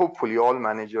hopefully all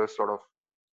managers sort of.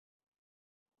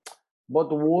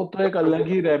 बहुत वो तो एक अलग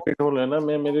ही rapid whole है ना,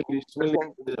 मैं मेरे list में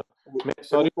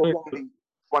Sorry.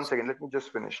 One second, let me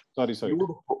just finish. Sorry.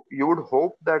 You would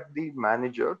hope that the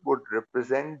manager would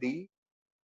represent the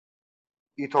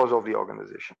ethos of the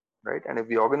organization, right? And if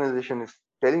the organization is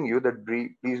telling you that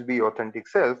please be authentic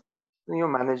self, then your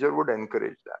manager would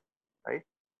encourage that, right?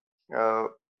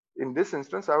 In this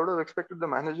instance, I would have expected the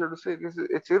manager to say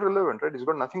it's irrelevant, right? It's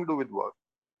got nothing to do with work.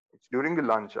 It's during the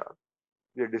lunch hour.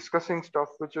 We are discussing stuff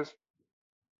which is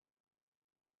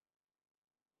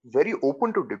very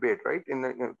open to debate, right?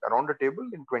 Around the table,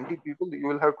 in 20 people, you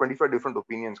will have 25 different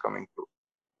opinions coming through,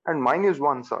 and mine is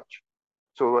one such.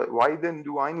 So why then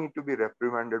do I need to be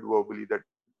reprimanded verbally that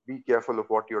be careful of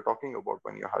what you're talking about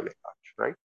when you're having lunch,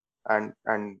 right?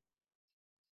 And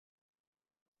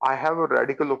I have a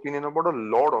radical opinion about a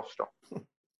lot of stuff.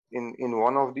 In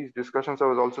one of these discussions, I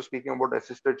was also speaking about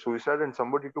assisted suicide, and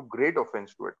somebody took great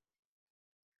offense to it,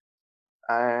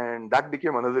 and that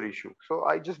became another issue. So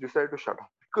I just decided to shut up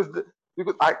because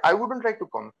I wouldn't like to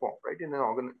conform, right?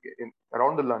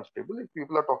 Around the lunch table, if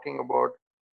people are talking about,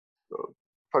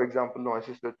 for example, no,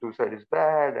 assisted suicide is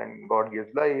bad, and God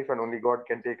gives life, and only God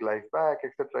can take life back,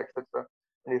 etc., etc.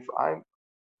 And if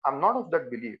I'm not of that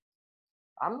belief,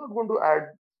 I'm not going to add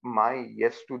my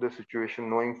yes to the situation,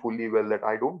 knowing fully well that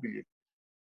I don't believe,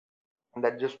 and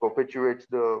that just perpetuates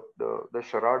the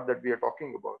charade that we are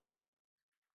talking about.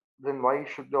 Then why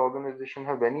should the organization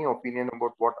have any opinion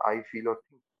about what I feel or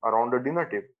think around a dinner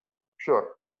table? Sure,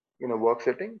 in a work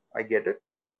setting, I get it.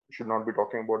 should not be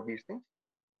talking about these things.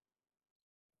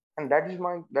 And that is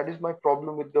my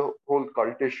problem with the whole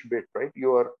cultish bit, right?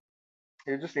 You're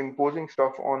just imposing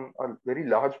stuff on a very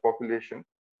large population,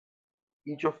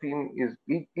 each of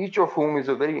whom is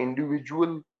a very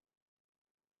individual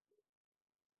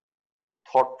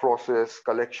thought process,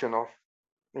 collection of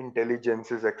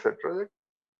intelligences, etc.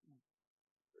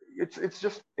 It's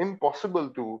just impossible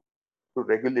to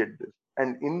regulate this.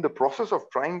 And in the process of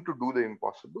trying to do the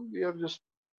impossible, we are just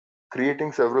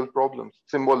creating several problems.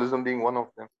 Symbolism being one of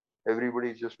them. Everybody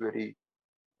is just very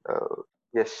uh,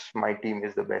 yes, my team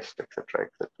is the best, etc.,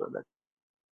 etc. That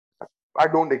I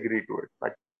don't agree to it.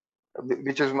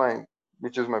 Which is my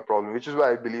problem. Which is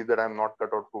why I believe that I'm not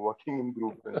cut out for working in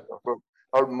groups and stuff. So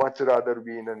I would much rather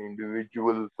be in an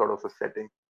individual sort of a setting.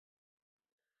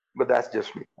 But that's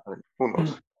just me. I mean, who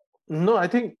knows? No, I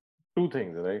think two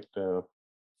things, right?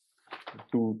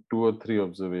 Two or three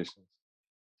observations.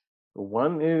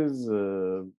 One is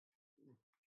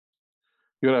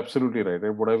you're absolutely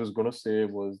right. What I was going to say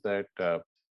was that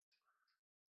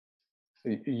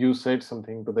you said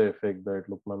something to the effect that,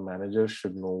 look, my manager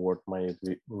should know what my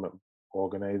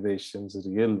organization's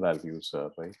real values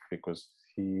are, right? Because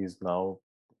he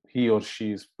or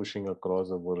she is pushing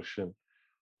across a version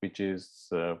which is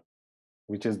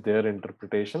their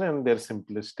interpretation and their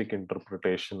simplistic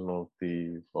interpretation of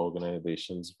the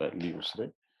organization's values,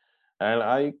 right? And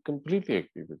I completely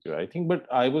agree with you. I think, but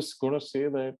I was going to say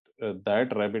that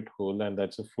that rabbit hole, and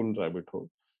that's a full rabbit hole,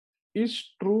 is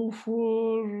true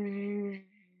for,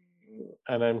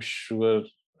 and I'm sure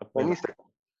अपने Any sector.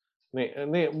 नहीं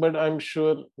नहीं but I am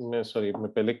sure मैं sorry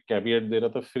मैं पहले caveat दे रहा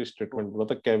था फिर statement बोला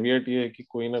था कैविएट ये है कि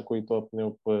कोई ना कोई तो अपने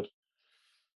ऊपर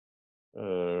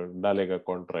डालेगा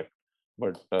कॉन्ट्रैक्ट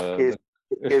बट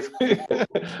Case, case,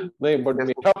 नहीं बट case.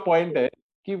 मेरा पॉइंट है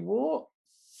कि वो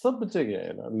सब जगह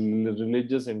है ना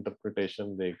रिलीजियस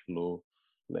इंटरप्रिटेशन देख लो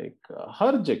लाइक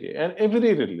हर जगह and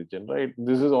every religion right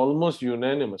this is almost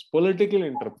unanimous political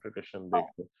interpretation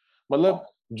देख लो मतलब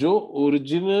जो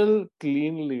ओरिजिनल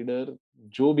क्लीन लीडर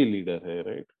जो भी लीडर है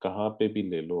राइट कहाँ पे भी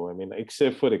ले लो I mean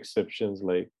except for exceptions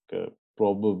like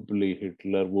probably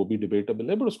Hitler वो भी डिबेटेबल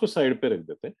है बट उसको साइड पे रख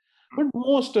देते हैं but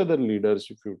most other leaders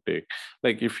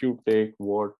if you take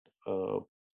what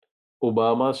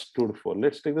Obama stood for,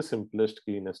 let's take the simplest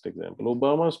cleanest example.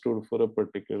 Obama stood for a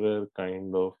particular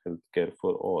kind of healthcare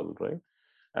for all, right?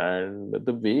 And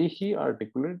the way he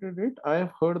articulated it, I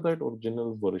have heard that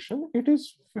original version. It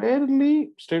is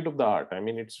fairly state of the art. I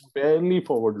mean, it's fairly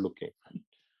forward looking.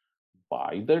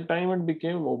 By the time it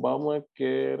became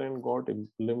Obamacare and got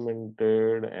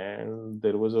implemented, and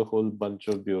there was a whole bunch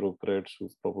of bureaucrats who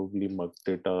probably mucked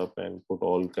it up and put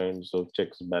all kinds of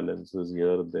checks, balances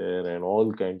here, there, and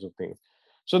all kinds of things.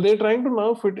 So they're trying to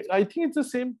now fit. I think it's the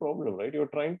same problem, right?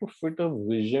 You're trying to fit a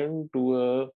vision to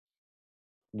a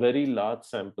very large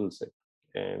sample set,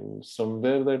 and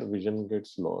somewhere that vision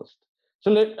gets lost.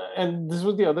 And this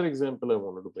was the other example I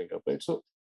wanted to bring up, right? So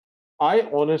I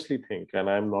honestly think, and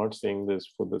I'm not saying this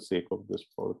for the sake of this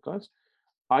podcast,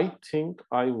 I think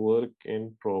I work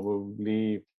in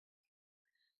probably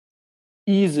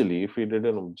easily, if we did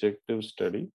an objective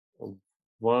study,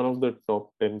 one of the top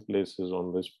 10 places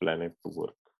on this planet to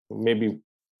work. Maybe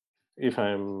if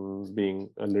I'm being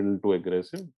a little too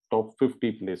aggressive, top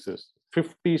 50 places,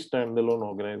 50 standalone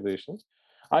organizations.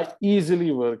 I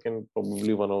easily work in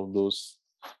probably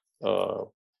uh,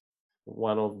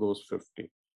 one of those 50.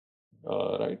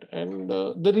 Right. And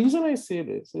the reason I say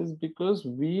this is because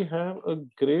we have a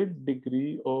great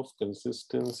degree of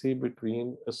consistency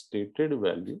between a stated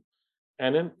value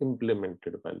and an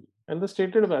implemented value. And the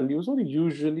stated values are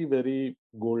usually very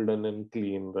golden and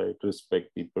clean, right?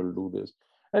 Respect people, do this.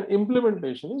 And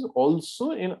implementation is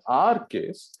also, in our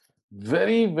case,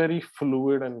 very, very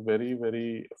fluid and very,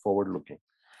 very forward looking.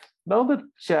 Now, the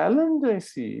challenge I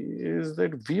see is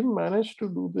that we managed to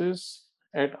do this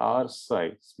at our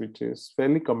size, which is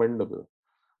fairly commendable.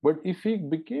 But if we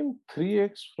became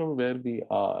 3x from where we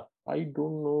are, I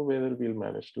don't know whether we'll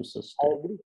manage to I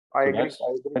sustain. agree.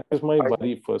 So that is my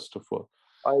worry, first of all.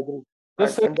 I agree. The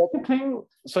And that, second thing,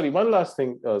 sorry, one last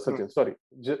thing, hmm, Sachin, sorry,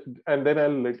 and then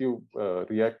I'll let you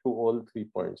react to all 3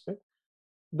 points. Right?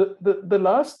 The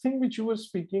last thing which you were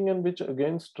speaking and which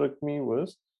again struck me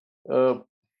was uh,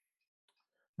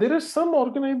 there are some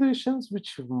organizations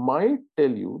which might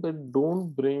tell you that don't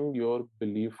bring your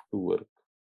belief to work.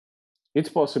 It's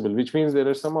possible, which means there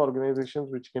are some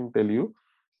organizations which can tell you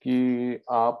कि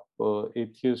आप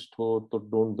atheist हो तो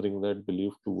don't bring that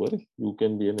belief to work. You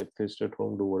can be an atheist at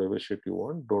home, do whatever shit you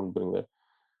want, don't bring that.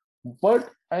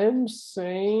 But I am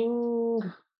saying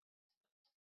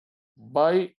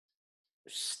by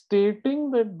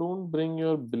stating that don't bring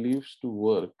your beliefs to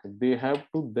work, they have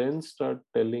to then start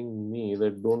telling me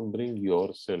that don't bring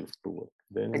yourself to work.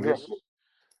 Exactly.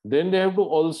 Then they have to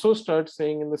also start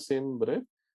saying in the same breath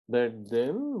that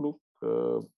then look,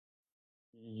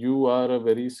 you are a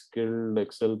very skilled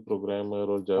Excel programmer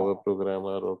or Java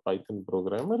programmer or Python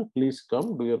programmer. Please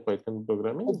come do your Python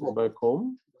programming, go back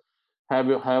home, have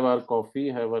our coffee,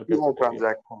 have our Pure cafeteria.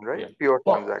 transaction, right? Yeah. Pure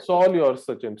So transaction. all yours,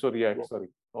 Sachin. So Yeah. react, sorry,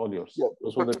 all yours. Yeah.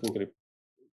 So that we can.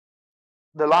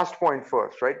 The last point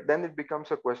first, right? Then it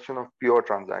becomes a question of pure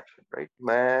transaction, right?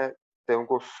 मैं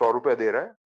तुमको 100 रुपए दे रहा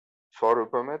है, 100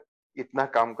 रुपए में इतना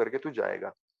काम करके तू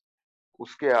जाएगा,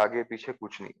 उसके आगे पीछे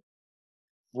कुछ नहीं,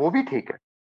 वो भी ठीक है,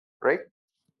 right?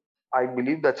 I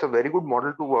believe that's a very good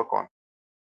model to work on.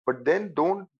 But then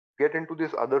don't get into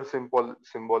this other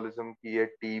symbolism कि ये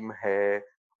team है,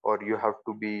 or you have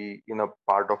to be in a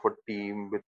part of a team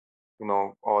with,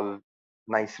 all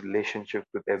nice relationships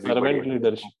with everybody. Servant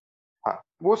leadership. हाँ,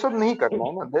 वो सब नहीं करना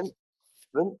है ना.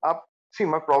 Then आप see,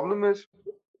 my problem is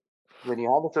when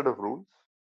you have a set of rules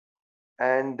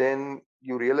and then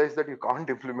you realize that you can't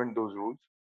implement those rules,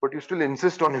 but you still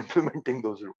insist on implementing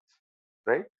those rules,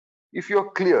 right? If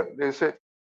you're clear, they say,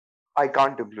 I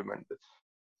can't implement this,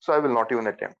 so I will not even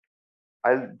attempt.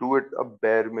 I'll do it a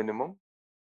bare minimum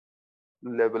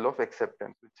level of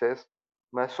acceptance. It says,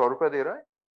 मैं 100 रुपए दे रहा है,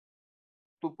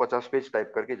 तू 50 page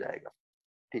type करके जाएगा,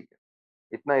 ठीक है,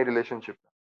 इतना ही रिलेशनशिप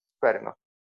है, fair enough.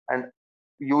 And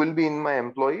you will be in my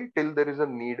employee till there is a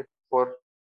need for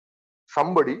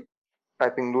somebody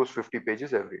typing those 50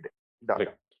 pages every day. Done.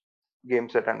 Correct. Game,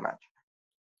 set, and match.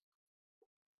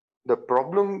 The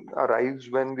problem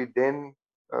arrives when we then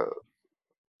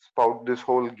spout this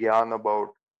whole gyan about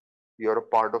you're a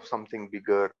part of something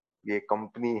bigger, ye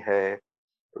company hai,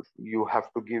 you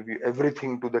have to give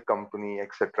everything to the company,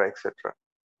 etc., etc.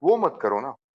 वो मत करो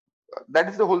ना. That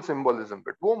is the whole symbolism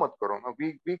bit. वो मत करो ना.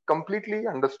 We completely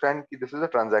understand कि this is a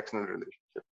transactional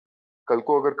relationship. कल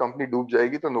को अगर company डूब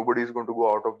जाएगी तो nobody is going to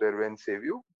go out of their way and save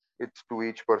you. It's to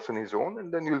each person his own,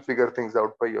 and then you'll figure things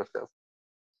out by yourself.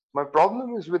 My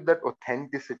problem is with that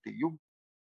authenticity. You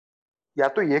या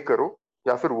तो ये करो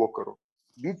या फिर वो करो,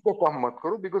 बीच का काम मत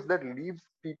करो, because that leaves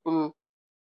people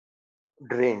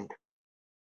drained.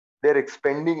 They're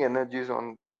expending energies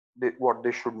on what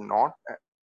they should not,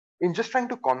 in just trying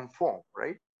to conform,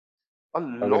 right? A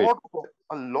Agreed.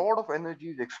 lot of energy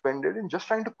is expended in just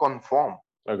trying to conform,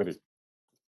 Agreed.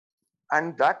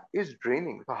 and that is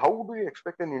draining. So how do you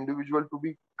expect an individual to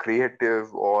be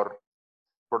creative or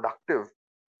productive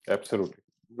Absolutely.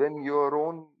 when your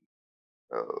own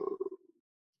uh,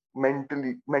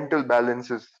 mental balance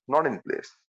is not in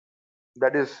place?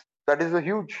 That is a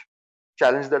huge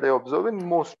challenge that I observe in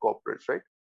most corporates, right?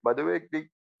 By the way,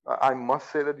 I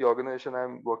must say that the organization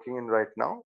I'm working in right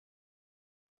now,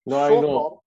 No, I so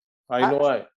know. far, I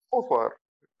know. so far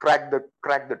crack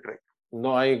the trick.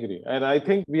 No, I agree. And I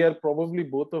think we are probably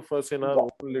both of us in our Yeah.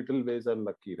 own little ways are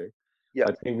lucky, right? Yeah.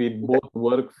 I think we both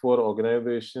work for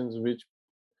organizations which,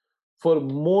 for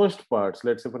most parts,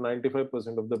 let's say for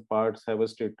 95% of the parts, have a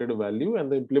stated value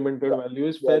and the implemented Yeah. value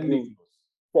is Yeah, fairly close.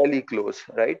 fairly close,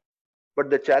 right? But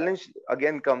the challenge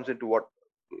again comes into what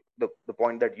the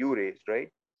point that you raised,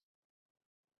 right?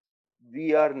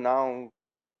 We are now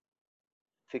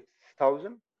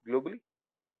 6,000 globally.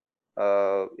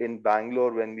 In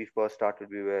Bangalore, when we first started,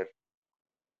 we were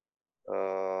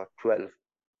 12.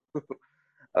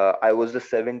 I was the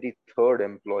 73rd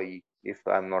employee, if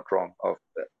I'm not wrong,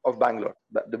 of Bangalore,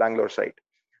 the Bangalore site.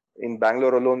 In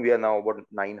Bangalore alone, we are now about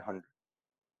 900,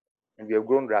 and we have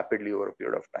grown rapidly over a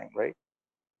period of time, right?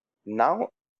 Now,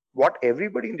 what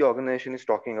everybody in the organization is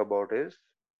talking about is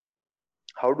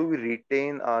how do we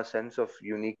retain our sense of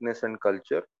uniqueness and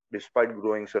culture despite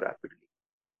growing so rapidly?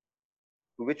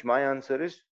 To which my answer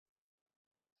is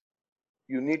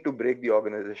you need to break the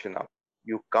organization up.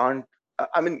 You can't,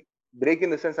 I mean, break in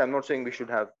the sense, I'm not saying we should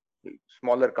have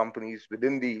smaller companies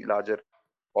within the larger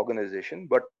organization,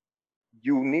 but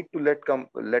you need to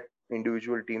let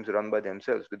individual teams run by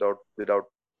themselves without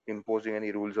imposing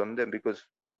any rules on them, because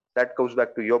that goes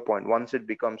back to your point. Once it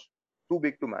becomes too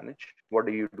big to manage, what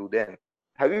do you do then?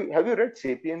 Have you read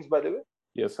Sapiens, by the way?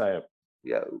 Yes, I have.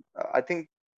 Yeah, I think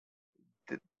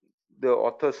the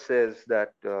author says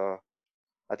that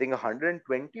I think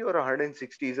 120 or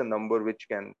 160 is a number which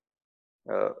can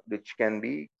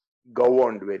be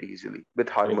governed very easily with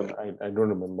harmony. I don't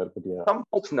remember, but yeah. Some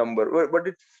such number, but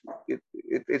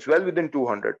it's well within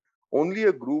 200. Only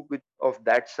a group of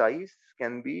that size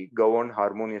can be governed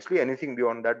harmoniously. Anything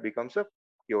beyond that becomes a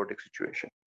chaotic situation.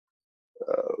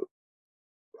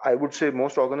 I would say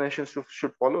most organizations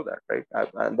should follow that, right?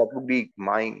 And that would be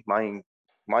my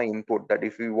my input, that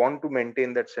if we want to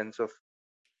maintain that sense of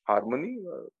harmony,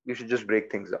 we should just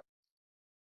break things up.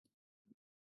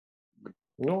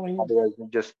 No,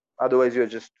 Otherwise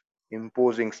you're just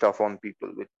imposing stuff on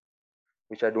people,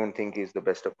 which I don't think is the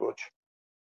best approach.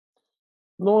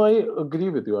 no, I agree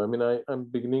with you. I mean, I'm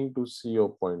beginning to see your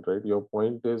point, right? Your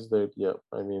point is that, yeah,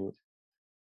 I mean,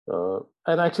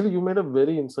 and actually, you made a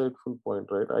very insightful point,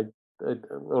 right?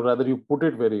 Or rather, you put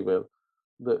it very well.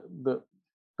 The the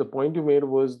the point you made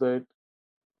was that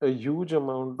a huge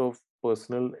amount of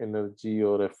personal energy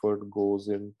or effort goes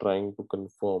in trying to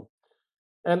conform,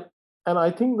 and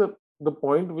I think the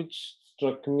point which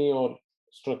struck me or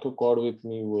struck a chord with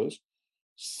me was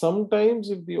sometimes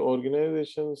if the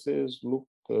organization says, look,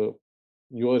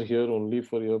 you are here only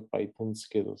for your Python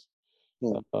skills,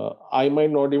 Hmm. I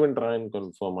might not even try and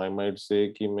confirm. I might say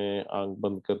कि मैं आंख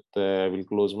बंद करता है, I will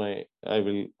close my, I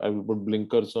will put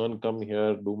blinkers on, come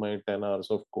here, do my 10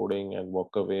 hours of coding and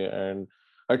walk away. And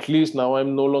at least now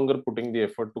I'm no longer putting the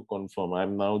effort to confirm.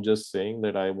 I'm now just saying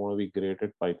that I want to be great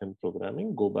at Python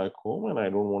programming, go back home, and I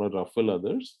don't want to ruffle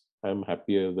others. I'm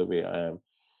happier the way I am.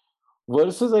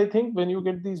 Versus, I think when you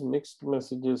get these mixed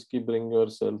messages, ki bring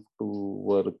yourself to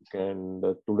work, and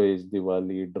today is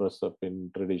Diwali, dress up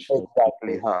in traditional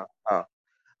Exactly. clothes.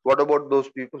 What about those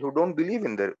people who don't believe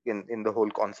in the whole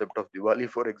concept of Diwali,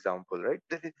 for example, right?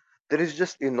 There is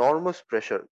just enormous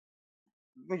pressure.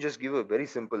 Let me just give a very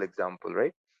simple example,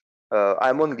 right?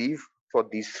 I'm on leave for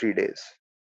these 3 days,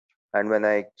 and when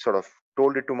I sort of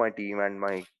told it to my team and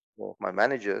my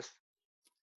managers,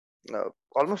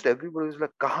 almost everybody was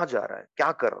like, "कहाँ जा रहा है?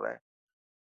 क्या कर रहा है?"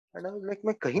 And I was like,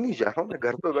 "मैं कहीं नहीं जा रहा हूँ. मैं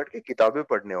घर पे बैठ के किताबें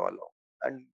पढ़ने वाला हूँ,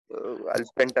 and I'll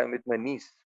spend time with my niece,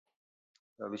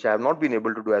 which I have not been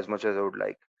able to do as much as I would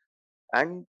like."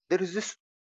 And there is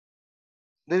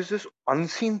this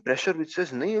unseen pressure which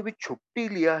says, नहीं अभी छुट्टी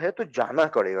लिया है तो जाना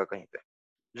पड़ेगा कहीं पे,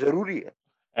 जरूरी है.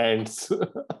 And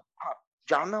हाँ,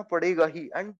 जाना पड़ेगा ही.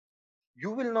 And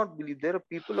you will not believe, there are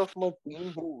people of my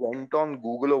team who went on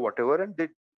Google or whatever and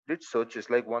did searches.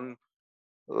 Like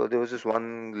there was this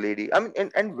one lady, I mean,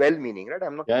 and well-meaning, right?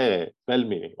 I'm not yeah, yeah,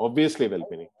 well-meaning, obviously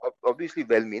well-meaning. obviously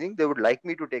well-meaning. They would like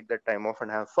me to take that time off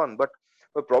and have fun, but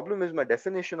the problem is my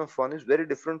definition of fun is very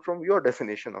different from your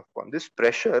definition of fun. This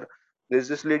pressure. There's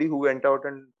this lady who went out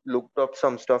and looked up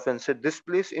some stuff and said, "This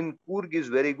place in Coorg is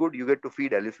very good. You get to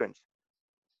feed elephants."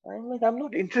 I'm like, I'm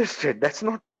not interested. That's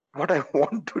not what I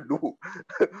want to do.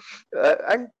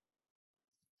 And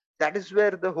that is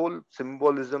where the whole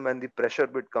symbolism and the pressure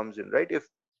bit comes in, right? If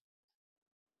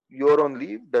you're on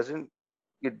leave, doesn't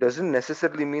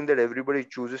necessarily mean that everybody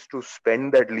chooses to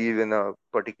spend that leave in a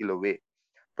particular way.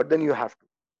 But then you have to.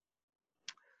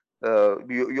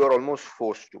 You're almost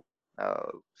forced to.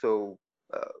 So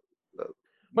uh,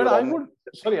 But you're I on. would,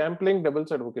 sorry, I'm playing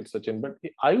devil's advocate, Sachin, but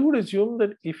I would assume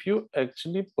that if you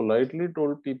actually politely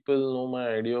told people, no, my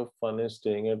idea of fun is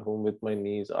staying at home with my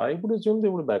niece, I would assume they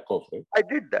would back off, right? I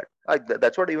did that.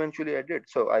 That's what eventually I did.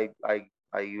 So I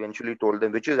eventually told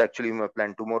them, which is actually my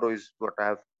plan. Tomorrow is what I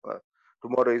have.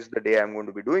 Tomorrow is the day I'm going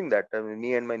to be doing that. I mean,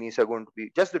 me and my niece are going to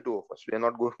be just the two of us. We are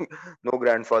not going. No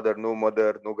grandfather, no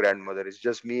mother, no grandmother. It's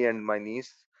just me and my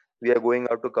niece. We are going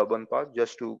out to Kaban Park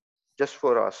just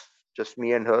for us, just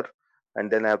me and her. And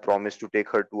then I promised to take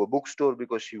her to a bookstore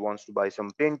because she wants to buy some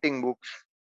painting books,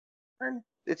 and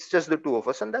it's just the two of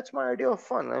us, and that's my idea of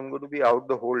fun. I'm going to be out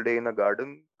the whole day in a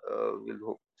garden.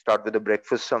 We'll start with a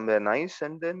breakfast somewhere nice,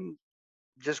 and then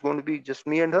just going to be just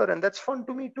me and her, and that's fun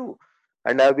to me too.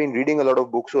 And I've been reading a lot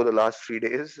of books over the last 3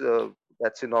 days.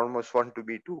 That's enormous fun to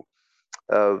me too.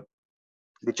 uh,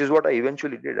 which is what I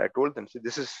eventually did. I told them, see,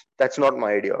 that's not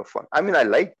my idea of fun. I mean, I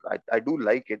do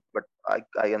like it, but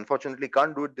I unfortunately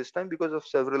can't do it this time because of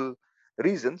several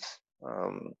reasons.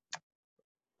 um,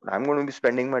 I'm going to be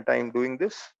spending my time doing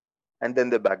this. And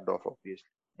then they backed off, obviously.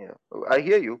 Yeah, I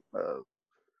hear you.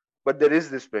 But there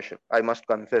is this pressure. I must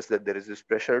confess that there is this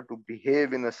pressure to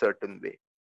behave in a certain way.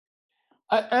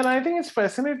 And I think it's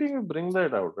fascinating you bring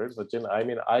that out, right, Sachin? I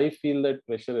mean, I feel that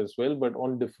pressure as well, but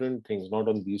on different things, not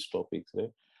on these topics, right?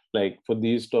 Like for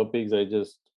these topics, I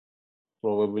just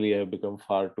probably have become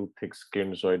far too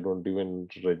thick-skinned, so I don't even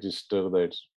register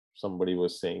that somebody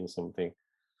was saying something.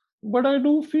 But I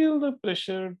do feel the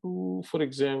pressure to, for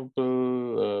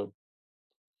example,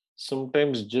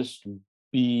 sometimes just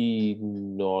be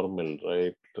normal,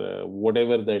 right?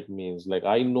 Whatever that means. Like,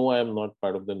 I know I am not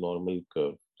part of the normal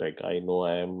curve. Like, I know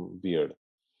I am weird,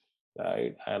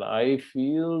 right? And I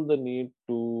feel the need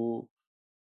to,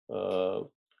 uh,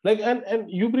 like, and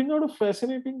you bring out a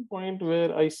fascinating point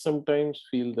where I sometimes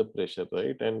feel the pressure,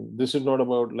 right? And this is not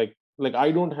about like I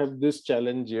don't have this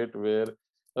challenge yet where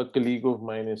a colleague of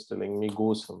mine is telling me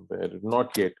go somewhere,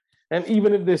 not yet. And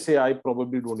even if they say, I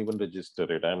probably don't even register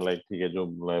it. I'm like, ठीक है जो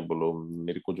मैं बोलो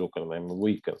मेरे को जो करना है मैं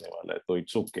वही करने वाला है. So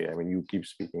it's okay. I mean, you keep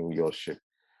speaking your shit.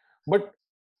 But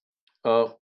uh,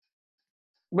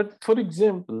 for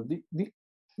example,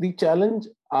 the challenge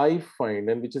I find,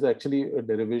 and which is actually a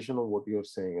derivation of what you're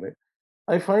saying, right?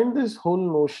 I find this whole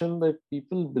notion that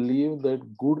people believe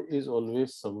that good is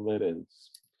always somewhere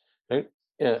else, right?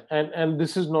 Yeah, and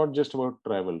this is not just about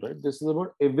travel, right? This is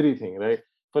about everything, right?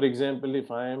 For example,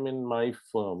 if I am in my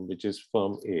firm, which is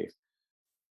firm A,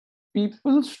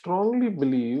 people strongly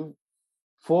believe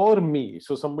for me,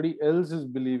 so somebody else is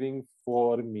believing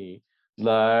for me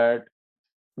that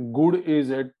good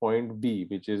is at point B,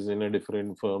 which is in a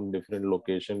different firm, different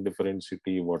location, different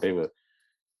city, whatever.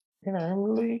 And I'm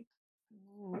like,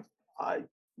 I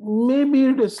maybe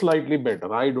it is slightly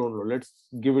better. I don't know. Let's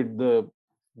give it the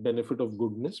benefit of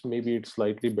goodness. Maybe it's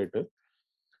slightly better.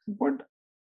 But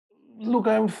look,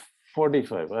 I'm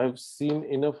 45. I've seen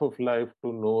enough of life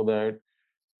to know that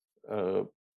uh,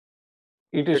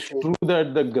 it is It's true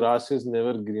that the grass is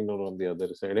never greener on the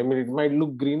other side. I mean, it might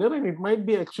look greener and it might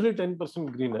be actually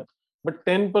 10% greener, but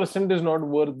 10% is not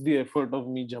worth the effort of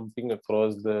me jumping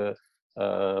across the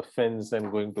fence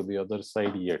and going to the other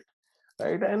side yet.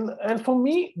 Right. And for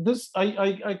me, this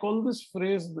I call this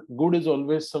phrase good is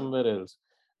always somewhere else.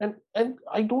 And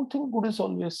I don't think good is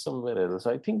always somewhere else.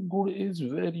 I think good is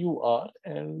where you are,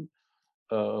 and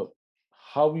uh,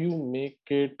 how you make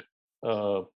it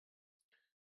uh,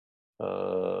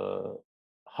 uh,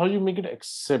 how you make it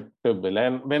acceptable.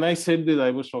 And when I said this, I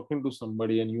was talking to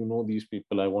somebody, and these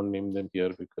people, I won't name them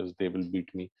here because they will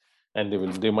beat me, and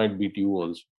they might beat you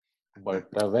also. But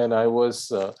when I was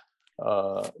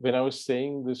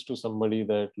saying this to somebody,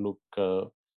 that look,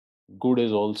 good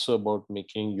is also about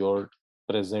making your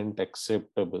present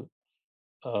acceptable.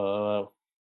 uh,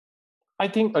 I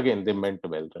think again they meant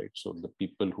well, right? So the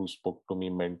people who spoke to me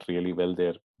meant really well.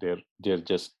 They're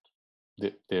just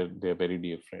they're very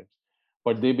dear friends.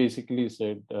 But they basically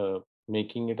said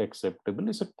making it acceptable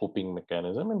is a coping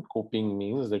mechanism, and coping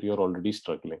means that you're already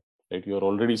struggling, right? You're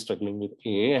already struggling with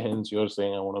A, hence you're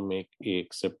saying I want to make A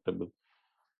acceptable.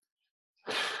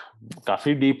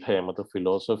 काफी deep है, मतलब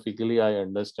philosophically I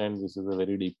understand this is a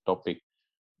very deep topic,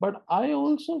 but I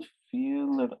also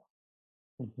feel that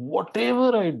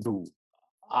whatever I do,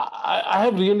 I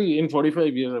have really, in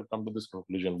 45 years, I've come to this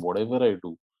conclusion. Whatever I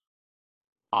do,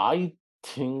 I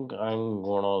think I'm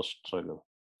gonna struggle,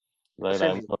 right?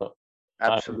 same here.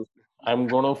 I'm, Absolutely. I'm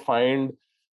gonna find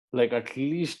like at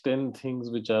least 10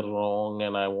 things which are wrong,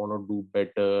 and I want to do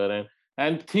better,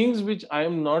 and things which I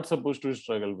am not supposed to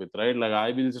struggle with, right? Like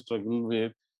I will struggle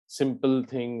with simple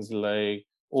things like,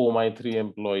 oh, my 3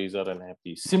 employees are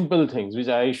unhappy. Simple things which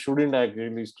I shouldn't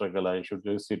actually struggle. I should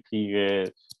just sit here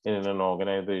in an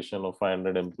organization of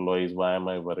 500 employees. Why am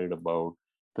I worried about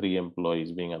 3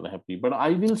 employees being unhappy? But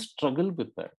I will struggle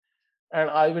with that, and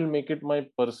I will make it my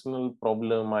personal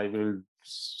problem. I will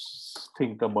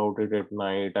think about it at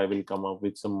night. I will come up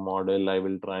with some model. I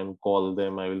will try and call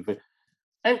them.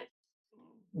 And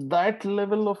that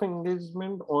level of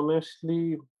engagement,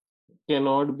 honestly,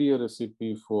 cannot be a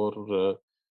recipe for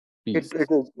peace.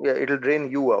 It'll drain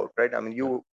you out, right? I mean,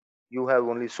 you have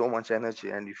only so much energy,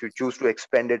 and if you choose to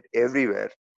expend it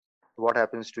everywhere, what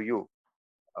happens to you?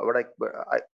 But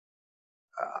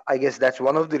I guess that's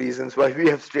one of the reasons why we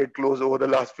have stayed close over the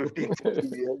last 15,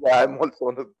 16 years. I'm also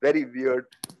on the very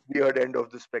weird end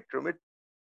of the spectrum.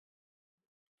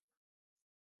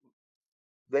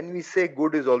 When we say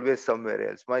good is always somewhere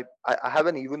else, I have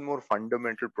an even more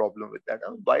fundamental problem with that.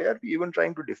 Why are we even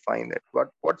trying to define it?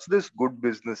 What's this good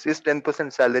business? Is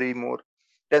 10% salary more?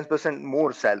 10%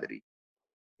 more salary?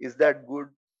 Is that good?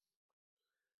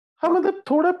 हाँ, Not मतलब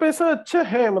थोड़ा पैसा अच्छा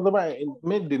है, मतलब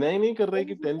मैं deny नहीं कर रही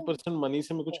कि 10% मनी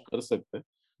से मैं कुछ कर सकते हैं,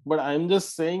 but I am just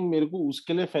saying मेरे को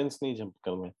उसके लिए फेंस नहीं जंप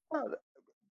करना है.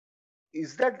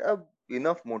 is that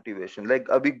enough motivation? Like,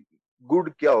 abhi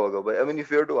good kya hoga, bhai? I mean, if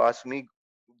you were to ask me,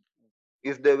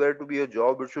 if there were to be a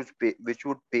job which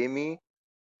would pay me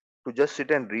to just sit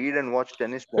and read and watch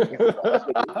tennis 24 hours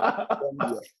a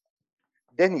day,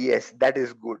 then yes, that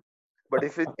is good. But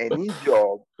if in any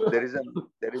job there is an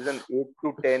 8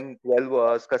 to 10, 12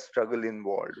 hours ka struggle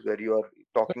involved, where you are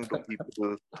talking to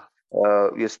people,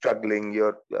 you're struggling,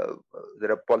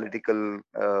 there are political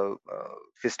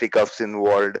fisticuffs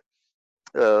involved,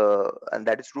 and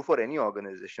that is true for any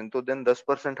organization. So then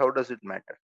 10%, how does it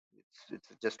matter? It's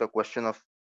just a question of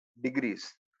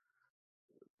degrees.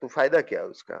 तो फायदा क्या है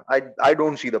उसका? I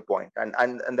don't see the point,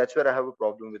 and that's where I have a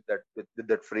problem with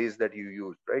that phrase that you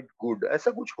used, right? Good,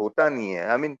 ऐसा कुछ होता नहीं है.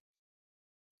 I mean,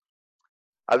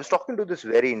 I was talking to this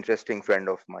very interesting friend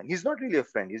of mine. He's not really a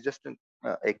friend, he's just an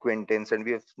acquaintance, and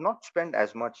we have not spent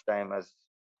as much time as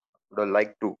I would have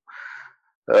liked to.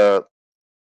 Uh,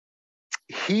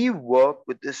 he worked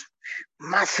with this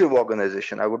massive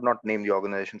organization. I would not name the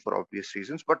organization for obvious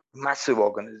reasons, but massive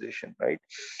organization, right?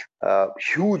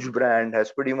 Huge brand,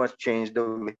 has pretty much changed the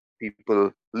way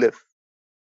people live.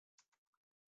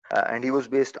 And he was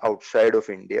based outside of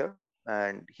India,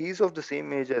 and he's of the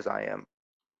same age as I am.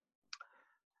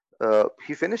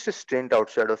 He finished his stint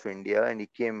outside of India and he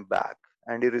came back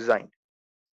and he resigned.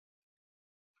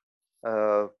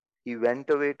 Uh, he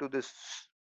went away to this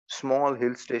small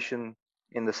hill station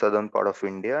in the southern part of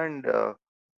India, and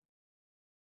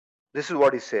this is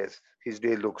what he says his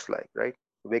day looks like, right?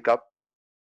 Wake up,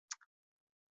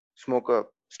 smoke a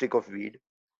stick of weed,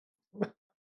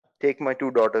 take my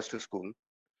two daughters to school,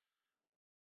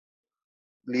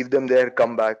 leave them there,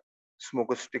 come back,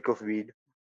 smoke a stick of weed,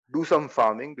 do some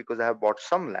farming because I have bought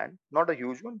some land, not a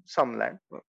huge one, some land,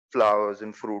 flowers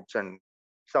and fruits and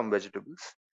some vegetables,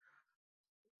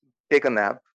 take a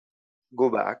nap, go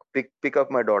back, pick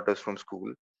up my daughters from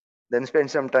school, then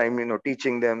spend some time,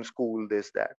 teaching them school,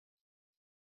 this, that.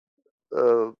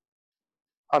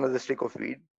 Another stick of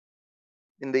weed.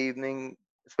 In the evening,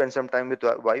 spend some time with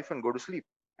wife and go to sleep.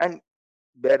 And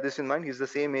bear this in mind, he's the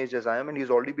same age as I am and he's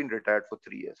already been retired for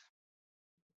 3 years.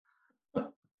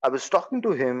 I was talking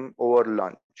to him over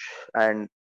lunch and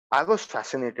I was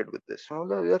fascinated with this.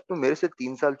 यार तुम मेरे से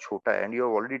 3 साल छोटा है and you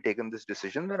have already taken this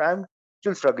decision, that I'm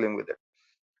still struggling with it.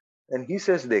 And he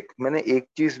says, देख मैंने एक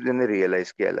चीज मैंने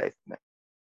realize किया लाइफ में.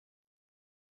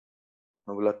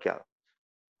 मैं बोला क्या?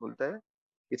 बोलता है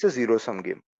it's a zero sum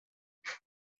game.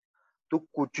 तू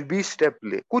कुछ भी स्टेप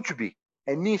ले, कुछ भी,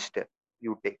 एनी स्टेप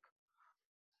यू टेक,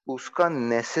 उसका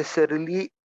नेसेसरली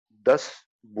 10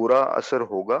 बुरा असर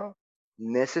होगा,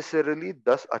 नेसेसरली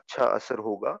 10 अच्छा असर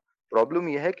होगा. प्रॉब्लम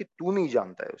यह है कि तू नहीं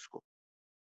जानता है उसको,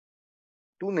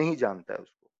 तू नहीं जानता है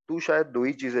उसको. तू शायद दो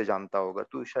ही चीजें जानता होगा,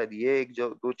 तू शायद ये एक जो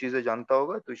दो चीजें जानता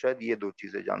होगा, तू शायद ये दो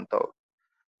चीजें जानता होगा,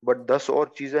 बट 10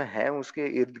 और चीजें हैं उसके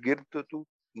इर्द गिर्द तो तू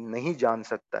नहीं जान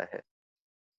सकता है.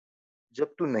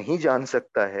 जब तू नहीं जान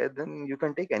सकता है then you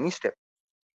can take any step,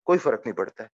 कोई फर्क नहीं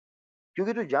पड़ता है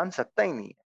क्योंकि तू जान सकता ही नहीं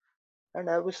है. And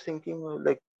I was thinking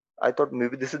like I thought may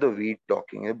be this is the wheat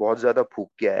talking, ये बहुत ज्यादा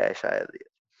फूक के आया है शायद ये.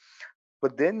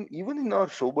 But then even in our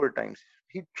sober times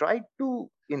he tried to,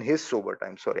 in his sober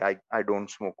times, sorry, I don't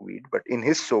smoke weed, but in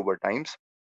his sober times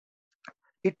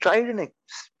he tried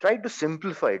to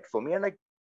simplify it for me, and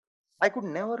I could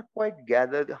never quite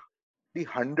gather the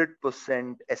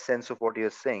 100% essence of what he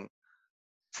was saying.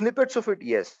 Snippets of it,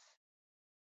 yes,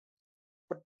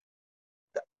 but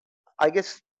I guess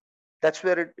that's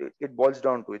where it boils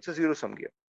down to. It's a zero sum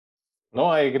game. No,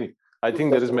 I agree. I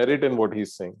think there is merit in what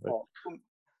he's saying. Right?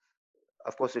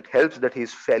 Of course, it helps that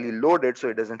he's fairly loaded, so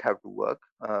he doesn't have to work.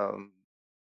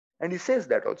 And he says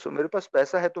that also. मेरे पास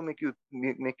पैसा है तो मैं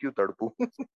क्यों तड़पूं?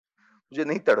 मुझे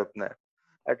नहीं तड़पना है.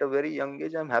 At a very young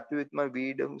age, I'm happy with my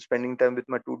weed. I'm spending time with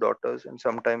my two daughters and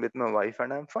some time with my wife,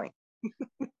 and I'm fine.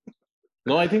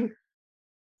 No, I think.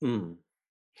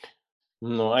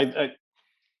 No,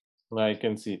 I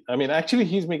can see. I mean, actually,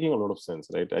 he's making a lot of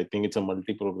sense, right? I think it's a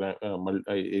multi-program.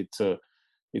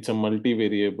 It's a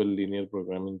multi-variable linear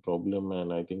programming problem,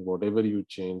 and I think whatever you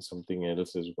change, something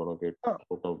else is going to get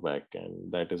out of whack,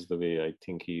 and that is the way I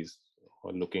think he's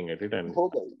looking at it. And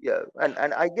yeah,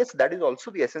 and I guess that is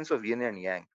also the essence of yin and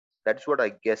yang. That's what I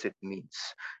guess it means.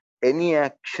 Any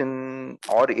action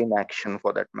or inaction,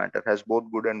 for that matter, has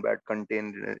both good and bad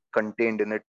contained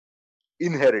in it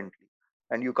inherently,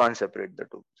 and you can't separate the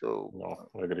two. So no,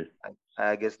 agree.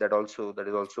 I guess that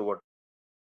is also what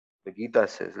the Gita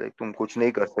says. Like, तुम कुछ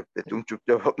नहीं कर सकते, तुम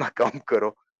चुपचाप अपना काम करो.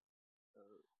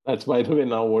 That's, by the way,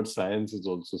 now what science is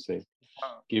also saying.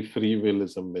 Free will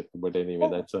is a myth, but anyway,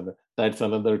 that's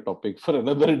another topic for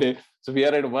another day. So we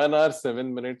are at 1 hour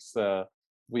 7 minutes.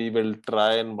 We will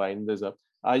try and wind this up.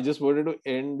 I just wanted to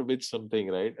end with something,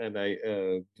 right? And I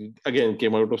again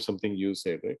came out of something you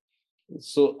said, right?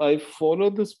 So I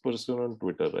follow this person on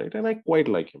Twitter, right? And I quite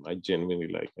like him. I genuinely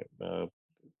like him.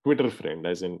 Twitter friend,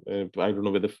 as in I don't know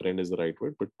whether friend is the right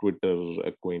word, but Twitter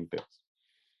acquaintance.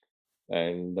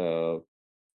 And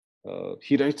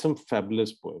he writes some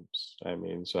fabulous poems. I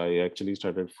mean, so I actually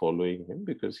started following him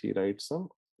because he writes some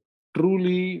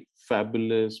truly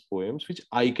fabulous poems which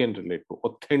I can relate to,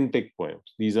 authentic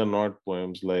poems. These are not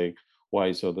poems like, oh,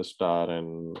 I saw the star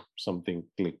and something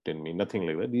clicked in me, nothing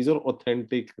like that. These are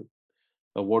authentic,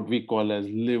 what we call as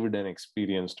lived and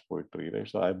experienced poetry, right?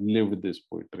 So I've lived this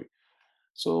poetry.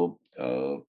 So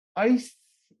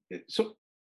so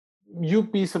you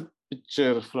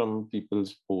picture from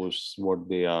people's posts, what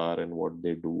they are and what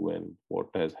they do and what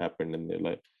has happened in their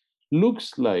life.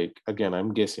 Looks like, again,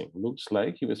 I'm guessing, looks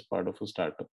like he was part of a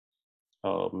startup.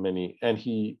 And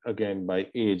he, again, by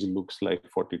age looks like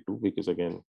 42, because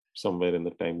again, somewhere in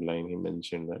the timeline he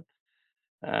mentioned that.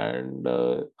 And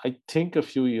I think a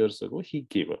few years ago he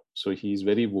gave up. So he's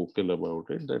very vocal about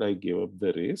it, that I gave up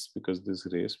the race because this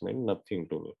race meant nothing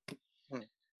to me. Hmm.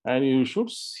 And you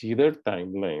should see the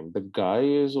timeline. The guy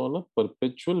is on a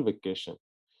perpetual vacation.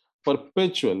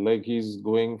 Perpetual, like he's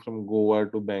going from Goa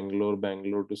to Bangalore,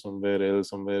 Bangalore to somewhere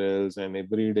else, and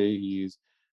every day he's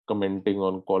commenting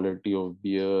on quality of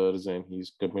beers, and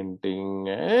he's commenting,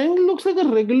 and it looks like a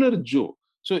regular Joe.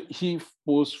 So he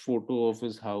posts photo of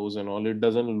his house and all. It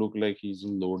doesn't look like he's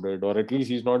loaded, or at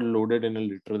least he's not loaded in a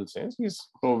literal sense. He's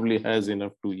probably has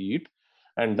enough to eat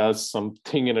and does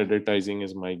something in advertising,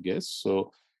 is my guess.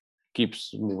 So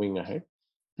keeps moving ahead.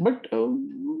 But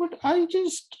I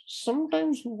just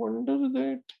sometimes wonder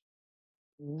that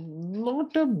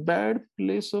not a bad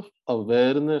place of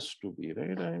awareness to be,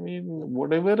 right? I mean,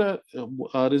 whatever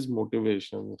are his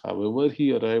motivations, however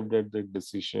he arrived at that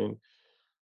decision,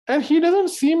 and he doesn't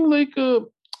seem like a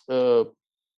uh,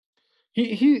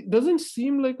 he doesn't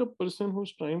seem like a person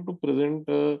who's trying to present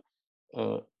a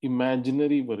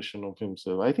imaginary version of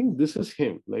himself. I think this is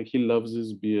him. Like, he loves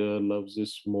his beer, loves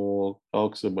his smoke,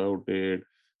 talks about it,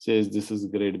 says this is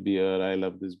great beer, I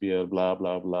love this beer, blah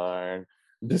blah blah, and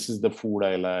this is the food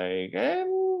I like,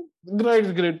 and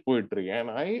great poetry.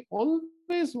 And I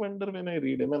always wonder when I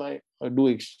read him, and I do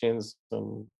exchange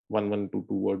some one two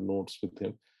word notes with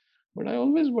him, but I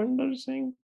always wonder,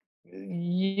 saying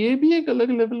ये भी एक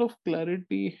अलग level of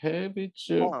clarity है,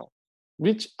 हाँ,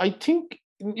 which I think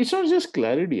it's not just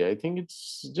clarity. I think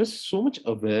it's just so much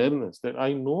awareness that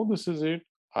I know this is it.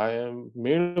 I am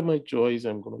made my choice.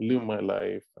 I'm going to live my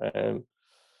life. And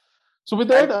so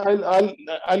with and that,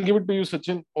 I'll give it to you,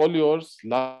 Sachin. All yours.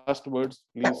 Last words,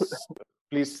 please.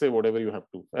 Please say whatever you have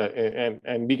to,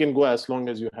 and we can go as long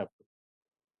as you have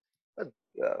to.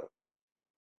 uh,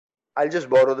 I'll just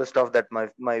borrow the stuff that my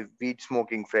weed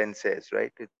smoking friend says.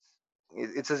 Right?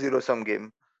 It's a zero sum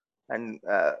game, and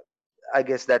I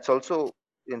guess that's also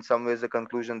in some ways the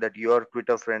conclusion that your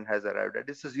Twitter friend has arrived at.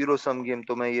 It's a zero sum game.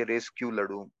 तो मैं ये race क्यों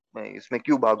लड़ूं? मैं इसमें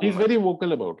क्यों भागूं He's मैं? very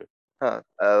vocal about it. हाँ,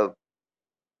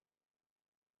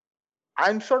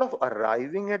 I'm sort of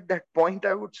arriving at that point,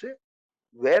 I would say.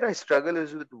 Where I struggle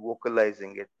is with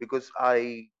vocalizing it, because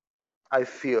I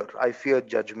fear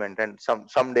judgment, and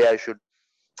someday I should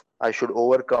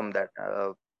overcome that.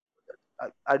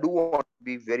 I do want to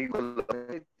be very vocal.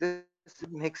 This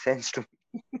makes sense to me.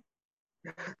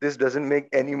 This doesn't make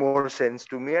any more sense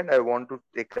to me, and I want to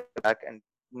take it back and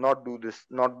not do this,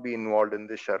 not be involved in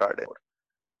this charade anymore.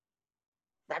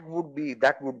 That would be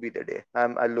the day.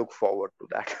 I look forward to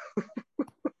that,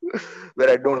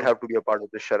 where I don't have to be a part of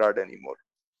the charade anymore.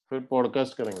 फिर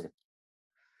podcast करेंगे.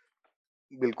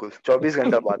 बिल्कुल 24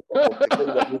 घंटा बात कर सकते हैं, कोई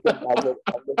बात नहीं, हम लोग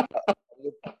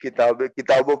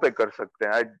किताबों पे कर सकते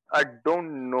हैं. I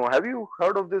don't know, have you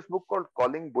heard of this book called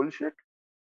Calling Bullshit?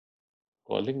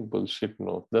 Calling bullshit,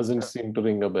 no. Doesn't seem to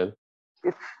ring a bell.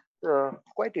 It's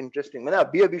quite interesting. मैंने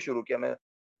अभी शुरू किया, मैं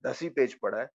 10 ही पेज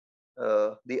पढ़ा है.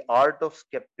 The Art of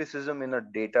Skepticism in a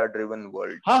Data Driven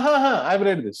World. I've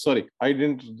read this. Sorry, I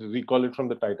didn't recall it from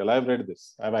the title. I've read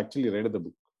this. I've actually read the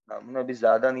book. मैंने अभी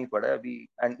ज्यादा नहीं पढ़ा है अभी,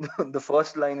 and the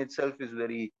first line itself is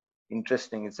very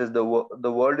interesting. It says the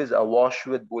world is awash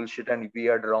with bullshit and we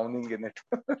are drowning in it.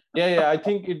 Yeah. I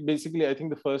think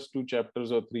the first 2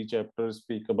 chapters or 3 chapters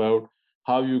speak about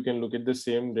how you can look at the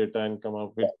same data and come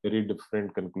up with very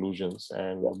different conclusions,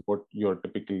 and what you're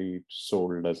typically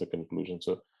sold as a conclusion.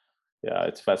 So yeah,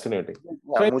 it's fascinating.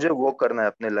 मुझे वो करना है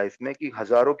अपने life में कि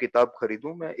हजारों किताब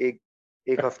खरीदूं मैं, एक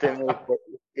हफ्ते में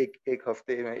एक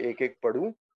हफ्ते में एक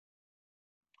पढ़ूं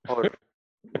और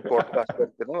पॉडकास्ट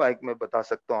करते रहूं. लाइक मैं बता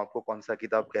सकता हूँ आपको कौन सा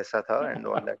किताब कैसा था एंड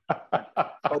ऑल दैट.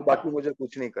 और बाकी मुझे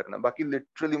कुछ नहीं करना, बाकी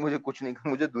लिटरली मुझे कुछ नहीं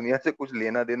करना, मुझे दुनिया से कुछ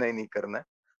लेना देना ही नहीं करना है.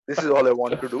 This is all I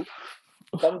want to do.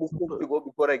 Some distance to go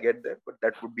before I get there, but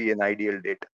that would be an ideal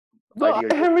date. No,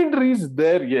 I haven't reached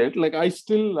there yet. Like, I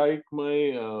still like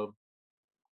my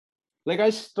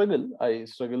I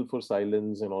struggle for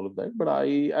silence and all of that, but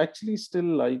I actually still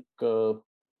like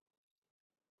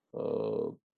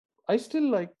I still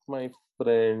like my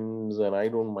friends, and I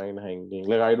don't mind hanging.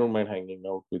 Like, I don't mind hanging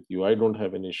out with you. I don't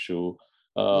have an issue.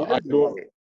 Neither do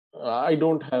I. I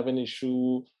don't have an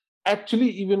issue actually,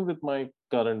 even with my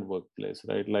current workplace,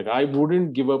 right? Like, I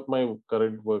wouldn't give up my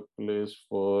current workplace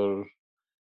for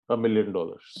 $1 million.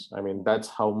 I mean, that's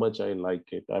how much I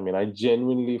like it. I mean, I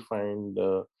genuinely find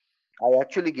I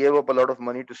actually gave up a lot of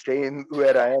money to stay in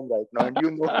where I am right now, and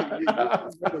you know, you know the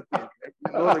case, right?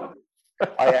 You know the case.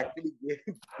 I actually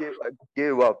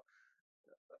gave up.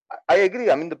 I agree.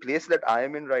 I mean, the place that I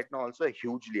am in right now, also, I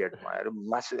hugely admire.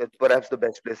 Massive, perhaps the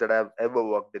best place that I've ever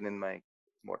worked in my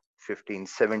what 15,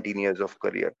 17 years of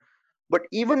career. But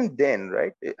even then,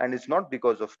 right? And it's not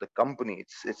because of the company.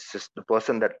 It's just the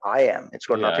person that I am. It's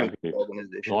got Yeah, nothing to do with agreed. the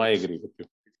No, organization. I It's agree with you.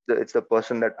 it's the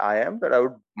person that I am that I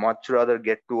would much rather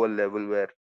get to a level where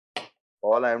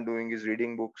all I'm doing is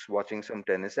reading books, watching some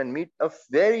tennis, and meet a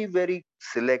very, very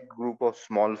select group of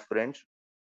small friends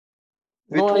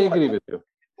No, with I agree with you.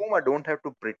 whom I don't have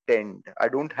to pretend. I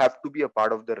don't have to be a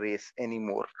part of the race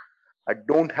anymore. I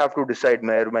don't have to decide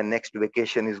where my next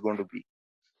vacation is going to be.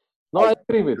 No, I I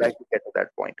agree would with you. like to get to that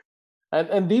point.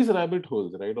 And these rabbit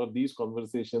holes, right, or these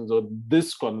conversations, or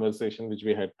this conversation which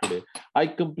we had today, I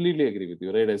completely agree with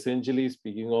you, right? Essentially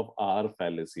speaking of our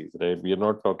fallacies, right? We are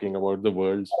not talking about the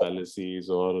world's fallacies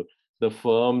or the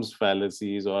firm's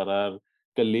fallacies or our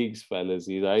colleagues'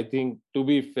 fallacies. I think, to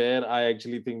be fair, I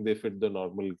actually think they fit the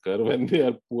normal curve, and they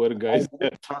are poor guys.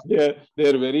 They're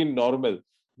very normal.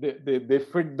 They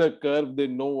fit the curve, they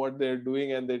know what they're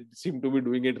doing, and they seem to be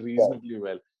doing it reasonably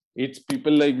well. It's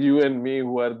people like you and me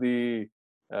who are the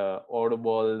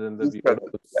oddballs and the We struggle.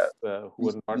 Yeah, weirdos who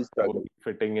are we not struggle.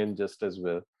 fitting in just as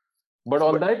well. But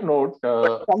on But that note,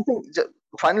 but something sorry.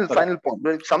 final point.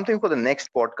 Well, something for the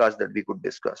next podcast that we could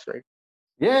discuss, right?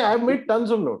 Yeah, I've made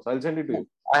tons of notes. I'll send it to you.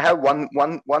 I have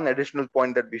one additional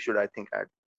point that we should, I think, add,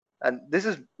 and this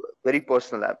is very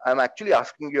personal. I'm actually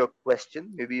asking you a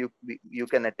question. Maybe you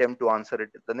can attempt to answer it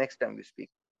the next time we speak.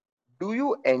 Do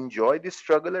you enjoy this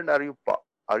struggle, and are you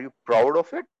proud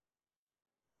of it,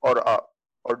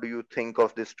 or do you think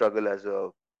of this struggle as a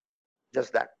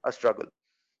just that, a struggle?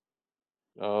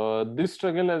 This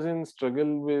struggle, as in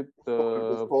struggle with This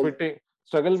whole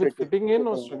struggle with fitting, fitting in,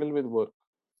 or fitting in, struggle with work.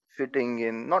 fitting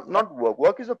in, not work.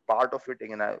 Work is a part of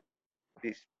fitting in.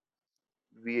 We,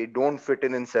 we don't fit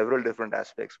in several different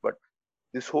aspects, but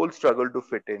this whole struggle to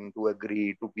fit in, to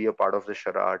agree, to be a part of the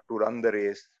charade, to run the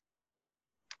race,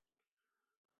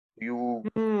 you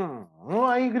No,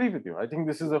 I agree with you. I think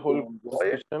this is a whole enjoy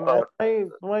it, conversation, and or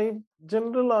my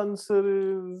general answer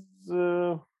is.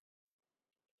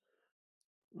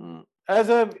 As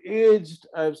I've aged,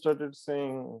 I've started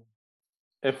saying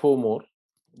FO more,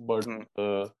 but hmm,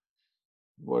 uh,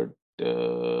 but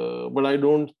but I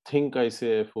don't think I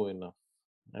say FO enough.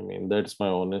 I mean, that's my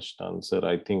honest answer.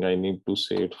 I think I need to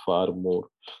say it far more.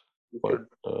 you should.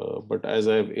 But as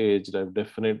I've aged, I've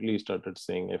definitely started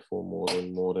saying FO more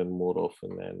and more and more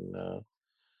often.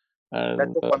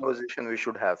 That's And a conversation we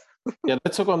should have. yeah,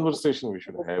 that's a conversation we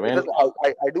should have. Because And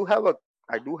I do have a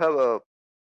I do have a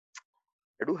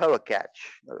I do have a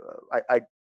catch.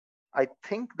 I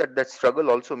think that struggle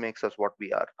also makes us what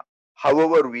we are,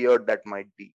 however weird that might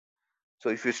be. So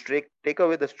if you take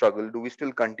away the struggle, do we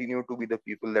still continue to be the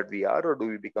people that we are, or do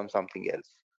we become something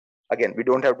else? Again, we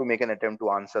don't have to make an attempt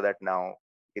to answer that now.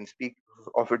 We can speak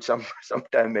of it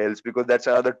sometime else, because that's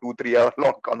another 2 3 hour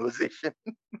long conversation.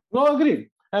 no, agreed.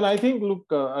 And I think, look,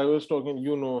 I was talking,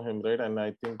 you know him, right? And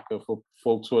I think for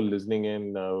folks who are listening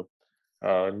in,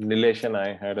 Nilesh and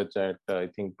I had a chat, I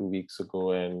think 2 weeks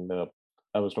ago, and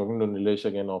I was talking to Nilesh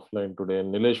again offline today.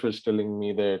 And Nilesh was telling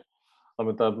me that,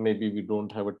 Amitabh, maybe we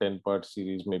don't have a 10-part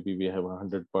series, maybe we have a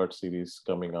 100-part series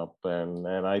coming up. And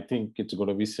I think it's going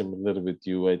to be similar with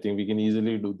you. I think we can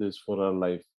easily do this for our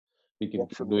life. We can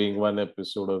keep doing Absolutely. one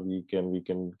episode a week, and we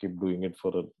can keep doing it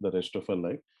for the rest of our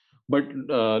life. But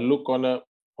look, on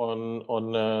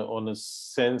a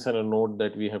sense and a note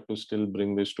that we have to still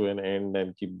bring this to an end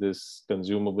and keep this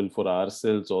consumable for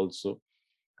ourselves also.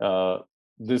 Uh,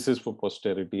 this is for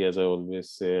posterity, as I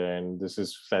always say, and this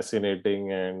is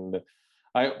fascinating. And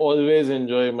I always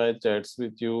enjoy my chats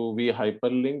with you. We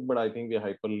hyperlink, but I think we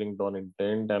hyperlinked on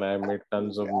intent, and I made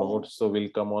tons of notes. So we'll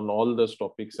come on all those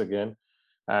topics again.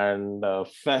 And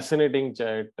fascinating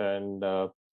chat, and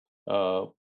uh,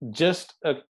 just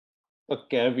a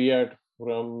caveat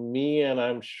from me, and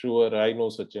I'm sure I know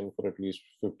Sachin for at least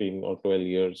 15 or 12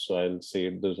 years, so I'll say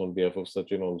this on behalf of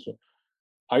Sachin also.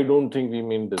 I don't think we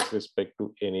mean disrespect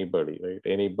to anybody, right?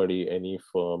 Anybody, any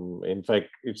firm. In fact,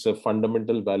 it's a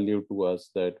fundamental value to us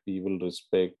that we will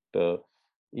respect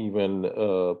even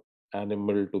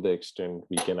animal to the extent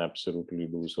we can absolutely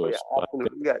do so. Oh, yeah,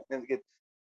 absolutely. I think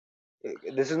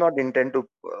this is not intent to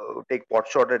take pot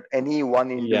shot at any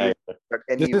one Yeah, individual, yeah. at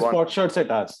This any is one. pot shots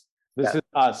at us. This Yeah, is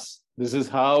us. This is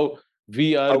how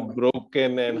we are how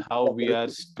broken and we how we are struggle,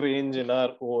 strange in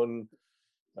our own.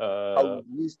 how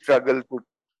we struggle to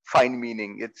find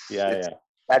meaning. Yeah, It's yeah.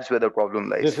 That's where the problem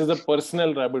lies. This is a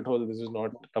personal rabbit hole. This is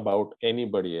not about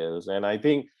anybody else. And I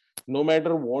think no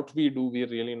matter what we do, we're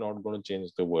really not going to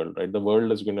change the world, right? The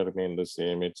world is going to remain the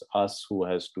same. It's us who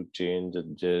has to change,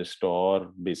 adjust,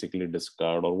 or basically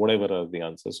discard, or whatever are the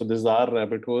answers. So this is our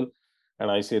rabbit hole.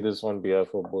 And I say this on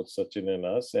behalf of both Sachin and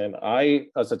us. And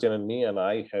Sachin and me, and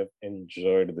I have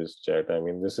enjoyed this chat. I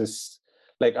mean, this is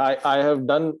like I have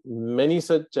done many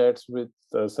such chats with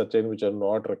Sachin which are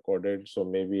not recorded. So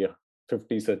maybe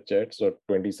 50 such chats or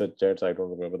 20 such chats. I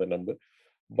don't remember the number.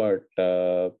 But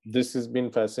this has been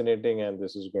fascinating and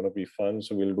this is going to be fun.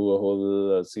 So we'll do a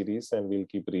whole series and we'll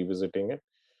keep revisiting it.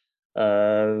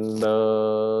 And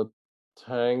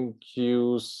thank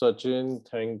you, Sachin.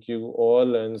 Thank you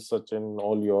all. And Sachin,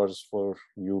 all yours for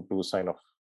you to sign off.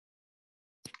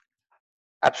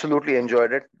 Absolutely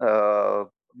enjoyed it.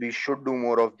 We should do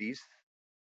more of these.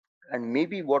 And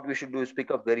maybe what we should do is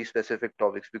pick up very specific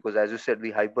topics because, as you said,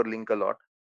 we hyperlink a lot.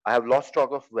 I have lost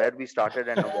track of where we started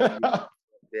and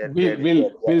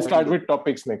we'll start with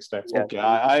topics next time. Yeah, okay,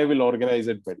 I will organize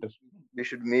it better. We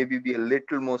should maybe be a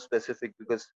little more specific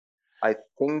because I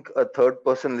think a third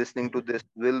person listening to this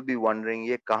will be wondering,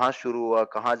 "ये कहाँ शुरू हुआ,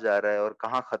 कहाँ जा रहा है और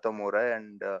कहाँ खत्म हो रहा है?"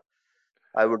 And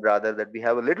I would rather that we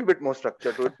have a little bit more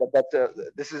structure to it. But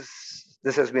this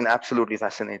has been absolutely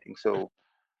fascinating. So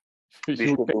we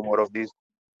should do more of these.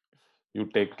 You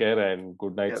take care and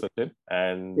good night, Sachin.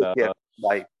 And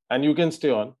bye. And you can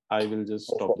stay on. I will just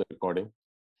stop the recording.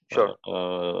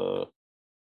 Sure.